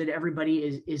 making sure that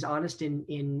everybody is honest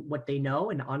in what they know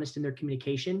and honest in their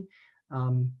communication.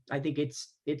 I think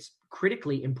it's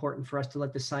critically important for us to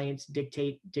let the science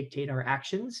dictate our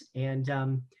actions,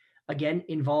 and again,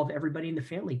 involve everybody in the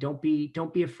family. Don't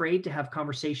be afraid to have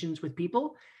conversations with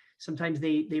people. Sometimes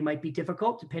they might be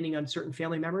difficult depending on certain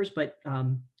family members, but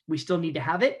we still need to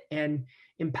have it and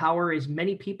empower as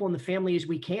many people in the family as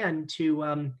we can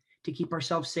to keep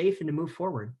ourselves safe and to move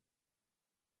forward.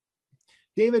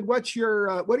 David, what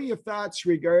are your thoughts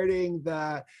regarding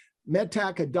the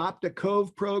MedTac Adopt a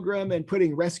Cove program and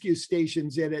putting rescue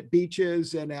stations in at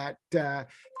beaches and at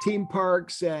theme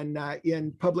parks and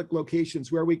in public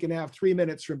locations where we can have 3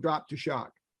 minutes from drop to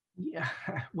shock? Yeah,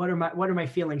 what are my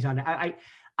feelings on it?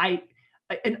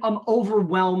 I'm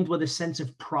overwhelmed with a sense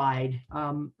of pride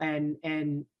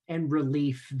and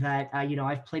relief that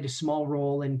I've played a small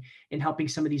role in helping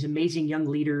some of these amazing young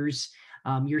leaders,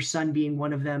 your son being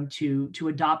one of them, to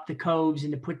adopt the coves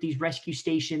and to put these rescue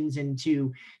stations and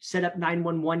to set up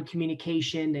 911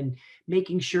 communication and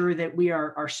making sure that we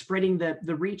are spreading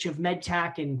the reach of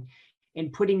MedTac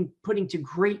and putting to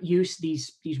great use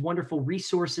these wonderful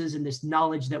resources and this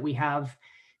knowledge that we have.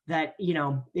 That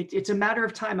it's a matter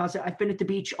of time. I've been at the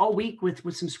beach all week with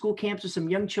some school camps with some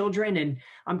young children, and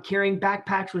I'm carrying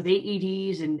backpacks with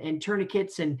AEDs and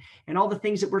tourniquets and all the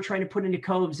things that we're trying to put into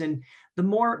coves. And the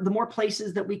more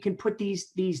places that we can put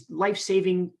these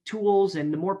life-saving tools,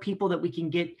 and the more people that we can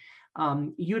get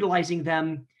utilizing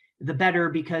them, the better,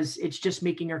 because it's just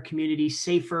making our community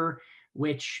safer,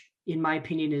 which in my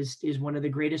opinion is one of the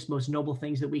greatest, most noble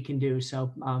things that we can do.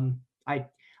 So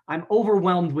I'm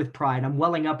overwhelmed with pride. I'm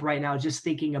welling up right now just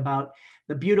thinking about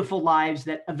the beautiful lives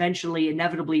that eventually,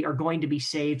 inevitably, are going to be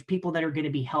saved, people that are going to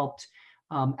be helped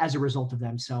as a result of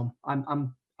them. So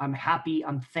I'm happy,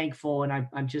 I'm thankful, and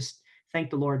I'm just thank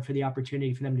the Lord for the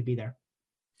opportunity for them to be there.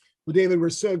 Well, David, we're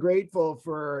so grateful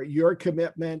for your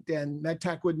commitment, and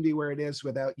MedTac wouldn't be where it is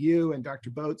without you and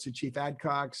Dr. Boats and Chief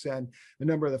Adcox and a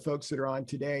number of the folks that are on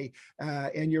today.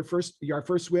 And your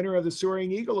first winner of the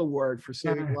Soaring Eagle Award for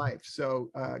saving life.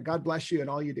 So God bless you and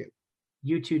all you do.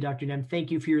 You too, Dr. Nem. Thank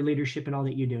you for your leadership and all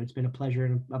that you do. It's been a pleasure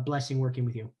and a blessing working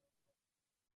with you.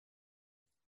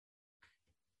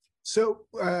 So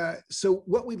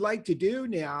what we'd like to do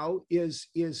now is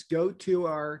go to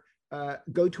our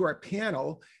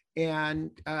panel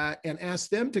and ask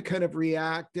them to kind of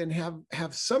react and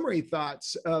have summary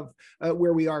thoughts of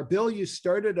where we are. Bill, you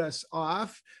started us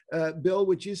off. Bill,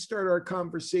 would you start our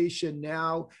conversation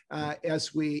now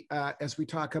as we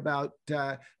talk about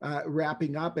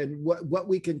wrapping up and what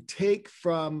we can take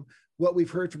from what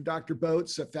we've heard from Dr.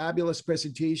 Boats, a fabulous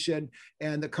presentation,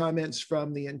 and the comments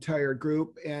from the entire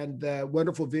group, and the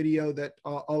wonderful video that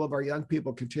all of our young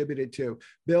people contributed to.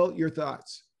 Bill, your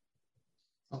thoughts?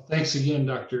 Well, thanks again,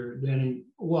 Dr. Denning.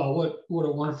 Well, what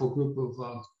a wonderful group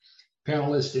of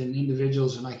panelists and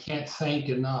individuals, and I can't thank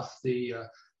enough the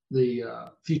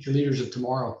future leaders of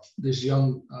tomorrow, these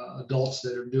young adults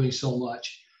that are doing so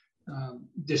much.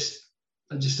 Just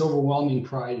overwhelming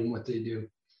pride in what they do.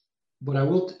 But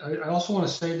I also want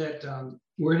to say that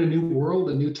we're in a new world,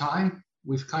 a new time.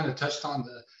 We've kind of touched on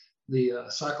the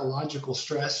psychological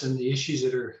stress and the issues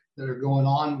that are going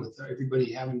on with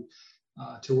everybody having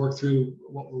to work through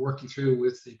what we're working through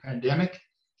with the pandemic.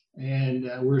 And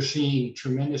we're seeing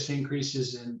tremendous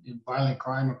increases in violent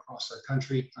crime across our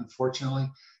country. Unfortunately,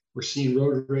 we're seeing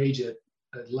road rage at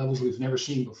levels we've never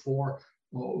seen before.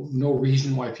 Well, no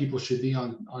reason why people should be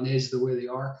on edge the way they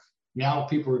are. Now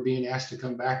people are being asked to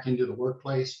come back into the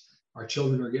workplace. Our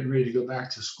children are getting ready to go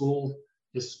back to school.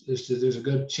 There's a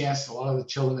good chance a lot of the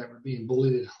children that were being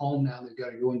bullied at home, now they've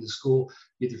got to go into school,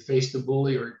 either face the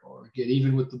bully or get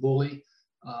even with the bully.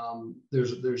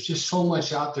 There's just so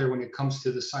much out there when it comes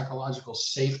to the psychological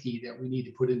safety that we need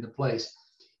to put into place.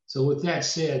 So with that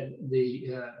said,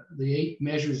 the 8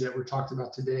 measures that were talked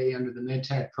about today under the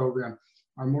MedTac program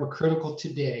are more critical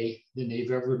today than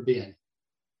they've ever been.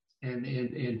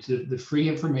 And to the free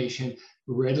information,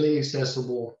 readily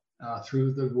accessible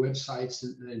through the websites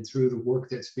and through the work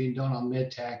that's being done on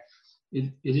MedTac,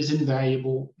 it is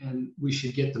invaluable, and we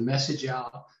should get the message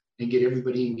out and get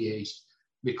everybody engaged,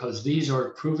 because these are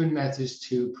proven methods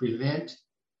to prevent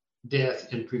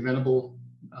death in preventable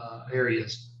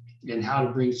areas, and how to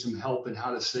bring some help and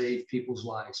how to save people's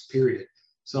lives, period.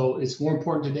 So it's more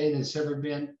important today than it's ever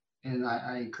been. And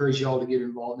I encourage you all to get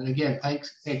involved. And again,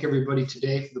 thank everybody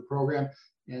today for the program,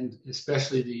 and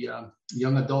especially the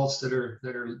young adults that are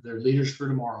leaders for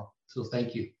tomorrow. So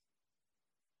thank you.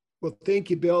 Well, thank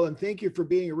you, Bill, and thank you for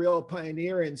being a real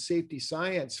pioneer in safety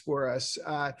science for us.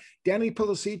 Danny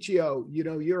Polisicchio,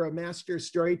 you're a master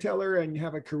storyteller and you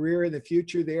have a career in the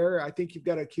future there. I think you've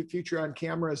got a future on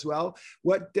camera as well.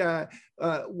 What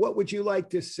would you like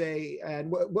to say,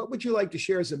 and what would you like to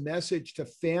share as a message to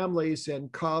families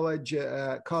and college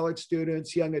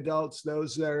students, young adults,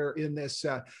 those that are in this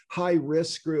high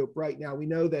risk group right now? We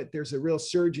know that there's a real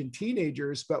surge in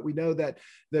teenagers, but we know that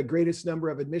the greatest number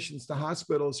of admissions to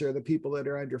hospitals are the people that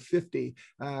are under 50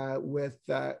 with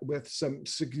some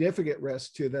significant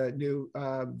risk to the new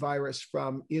virus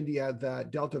from India, the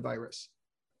Delta virus.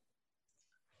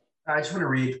 I just want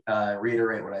to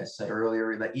reiterate what I said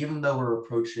earlier, that even though we're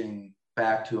approaching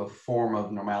back to a form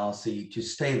of normalcy, to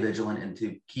stay vigilant and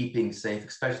to keeping safe,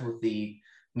 especially with the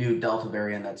new Delta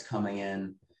variant that's coming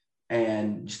in,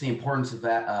 and just the importance of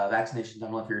vaccinations, not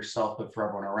only for yourself, but for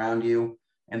everyone around you,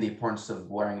 and the importance of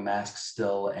wearing masks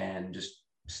still and just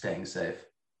staying safe.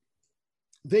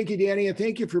 Thank you, Danny, and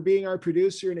thank you for being our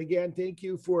producer. And again, thank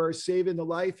you for saving the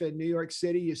life in New York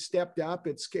City. You stepped up.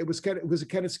 Was it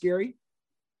kind of scary?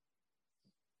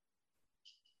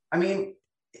 I mean,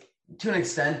 to an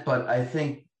extent, but I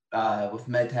think with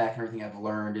MedTech and everything I've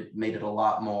learned, it made it a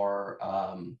lot more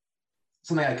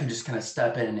something I could just kind of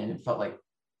step in, and it felt like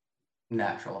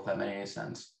natural, if that made any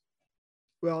sense.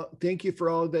 Well, thank you for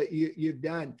all that you've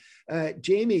done.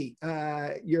 Jamie,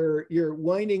 you're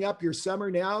winding up your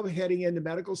summer now, heading into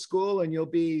medical school, and you'll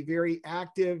be very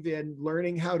active in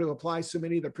learning how to apply so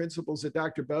many of the principles that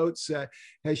Dr. Boats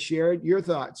has shared. Your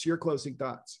thoughts, your closing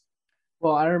thoughts.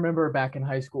 Well, I remember back in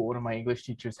high school, one of my English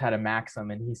teachers had a maxim,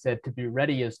 and he said, to be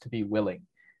ready is to be willing.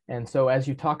 And so as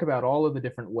you talk about all of the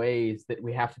different ways that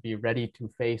we have to be ready to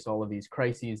face all of these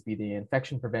crises, be they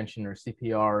infection prevention or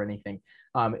CPR or anything,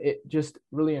 it just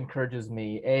really encourages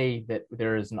me, that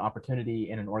there is an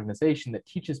opportunity in an organization that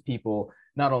teaches people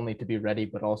not only to be ready,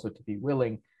 but also to be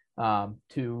willing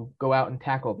to go out and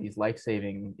tackle these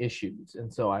life-saving issues.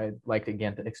 And so I'd like,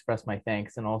 again, to express my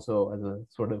thanks, and also as a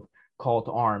sort of call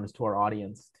to arms to our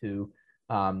audience to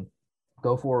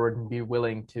go forward and be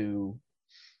willing to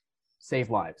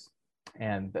save lives.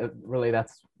 And really,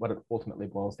 that's what it ultimately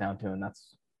boils down to. And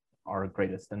that's our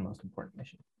greatest and most important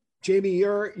mission. Jamie,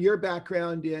 your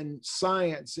background in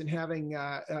science and having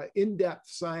in-depth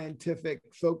scientific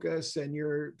focus, and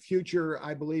your future,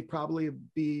 I believe, probably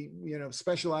be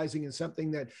specializing in something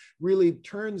that really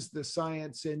turns the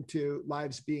science into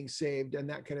lives being saved and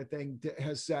that kind of thing.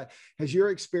 Has your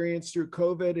experience through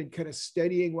COVID and kind of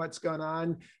studying what's gone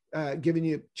on given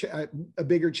you a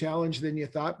bigger challenge than you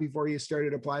thought before you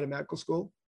started applying to medical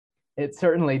school? It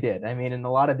certainly did. I mean, in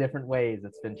a lot of different ways,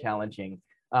 it's been challenging.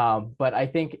 But I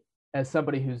think, as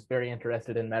somebody who's very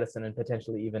interested in medicine and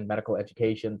potentially even medical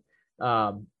education,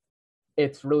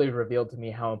 it's really revealed to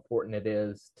me how important it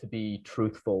is to be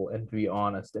truthful and to be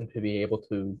honest and to be able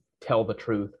to tell the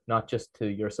truth, not just to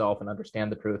yourself and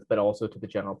understand the truth, but also to the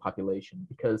general population.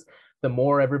 Because the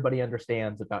more everybody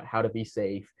understands about how to be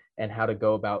safe and how to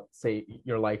go about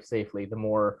your life safely, the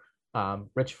more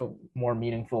rich, more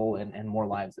meaningful, and more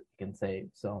lives that we can save.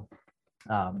 So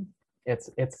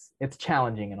it's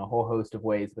challenging in a whole host of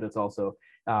ways, but it's also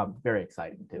very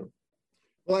exciting too.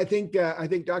 Well, I think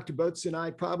Dr. Boats and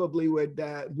I probably would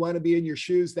want to be in your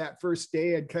shoes that first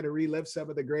day and kind of relive some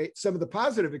of the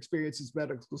positive experiences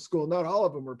medical school. Not all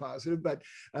of them were positive, but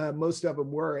most of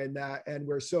them were, and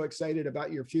we're so excited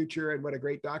about your future and what a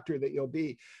great doctor that you'll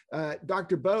be.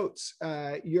 Dr. Boats,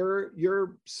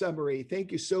 your summary.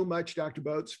 Thank you so much, Dr.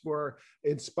 Boats, for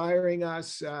inspiring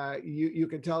us. You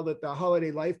can tell that the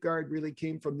holiday lifeguard really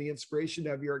came from the inspiration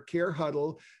of your care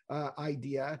huddle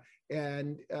idea.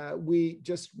 And we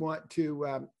just want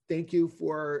to thank you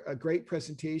for a great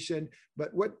presentation.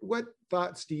 But what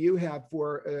thoughts do you have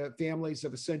for families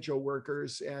of essential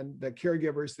workers and the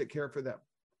caregivers that care for them?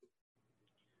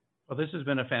 Well, this has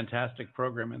been a fantastic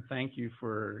program, and thank you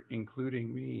for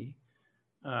including me.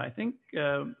 I think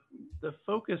the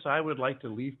focus I would like to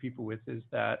leave people with is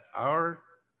that our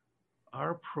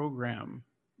program,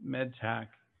 MedTech,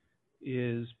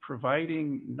 is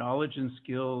providing knowledge and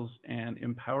skills and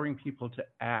empowering people to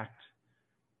act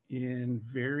in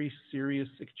very serious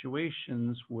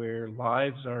situations where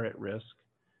lives are at risk.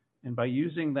 And by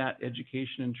using that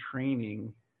education and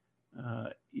training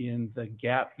in the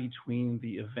gap between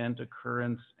the event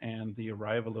occurrence and the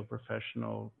arrival of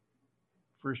professional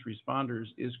first responders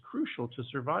is crucial to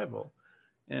survival.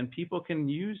 And people can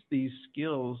use these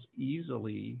skills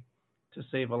easily to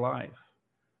save a life.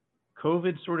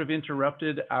 COVID sort of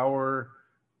interrupted our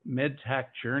MedTech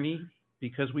journey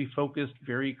because we focused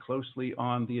very closely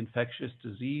on the infectious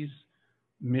disease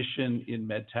mission in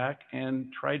MedTech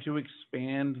and try to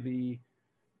expand the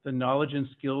knowledge and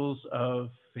skills of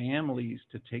families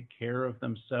to take care of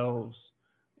themselves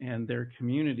and their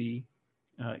community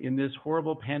in this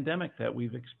horrible pandemic that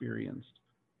we've experienced.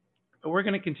 But we're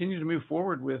going to continue to move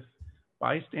forward with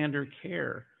bystander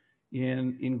care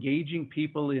in engaging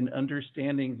people in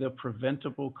understanding the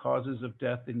preventable causes of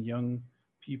death in young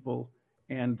people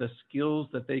and the skills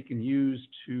that they can use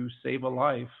to save a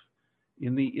life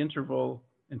in the interval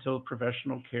until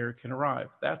professional care can arrive.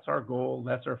 That's our goal,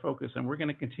 that's our focus, and we're going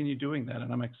to continue doing that.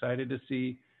 And I'm excited to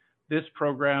see this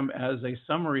program as a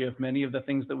summary of many of the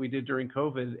things that we did during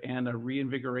COVID and a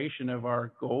reinvigoration of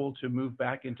our goal to move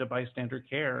back into bystander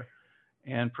care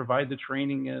and provide the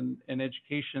training and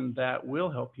education that will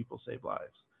help people save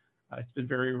lives. It's been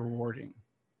very rewarding.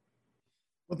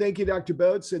 Well, thank you, Dr.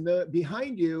 Boats. And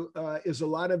behind you is a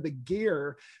lot of the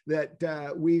gear that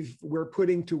we're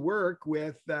putting to work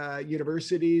with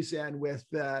universities and with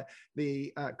the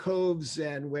coves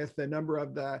and with a number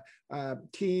of the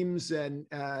teams. And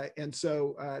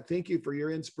so thank you for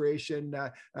your inspiration.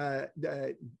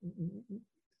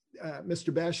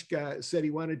 Mr. Besch said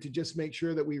he wanted to just make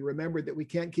sure that we remembered that we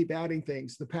can't keep adding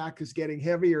things. The pack is getting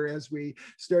heavier as we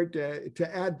start to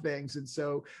add things. And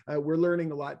so we're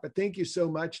learning a lot. But thank you so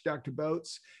much, Dr.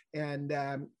 Boats. And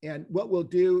what we'll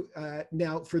do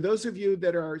now, for those of you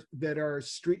that are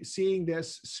seeing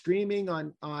this streaming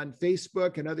on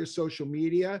Facebook and other social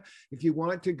media, if you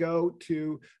want to go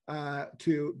to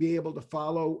be able to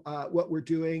follow what we're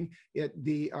doing,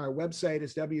 our website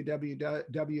is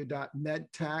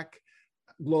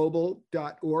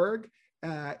www.medtechglobal.org.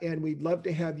 And we'd love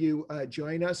to have you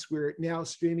join us. We're now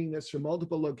streaming this from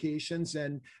multiple locations,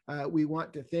 and we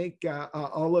want to thank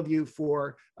all of you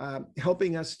for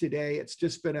helping us today. It's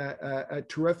just been a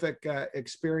terrific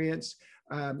experience.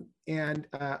 And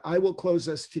I will close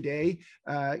us today,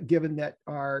 given that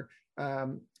our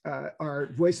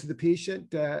voice of the patient,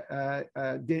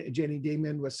 Jenny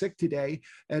Damon, was sick today.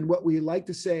 And what we like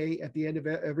to say at the end of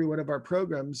every one of our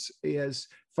programs is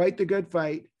fight the good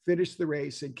fight, finish the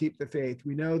race, and keep the faith.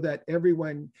 We know that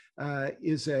everyone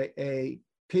is a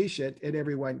patient and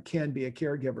everyone can be a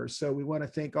caregiver. So we want to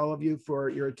thank all of you for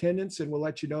your attendance, and we'll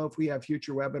let you know if we have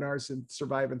future webinars and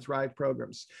Survive and Thrive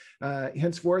programs.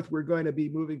 Henceforth, we're going to be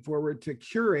moving forward to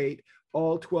curate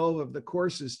all 12 of the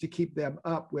courses to keep them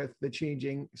up with the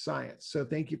changing science. So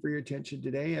thank you for your attention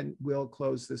today, and we'll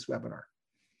close this webinar.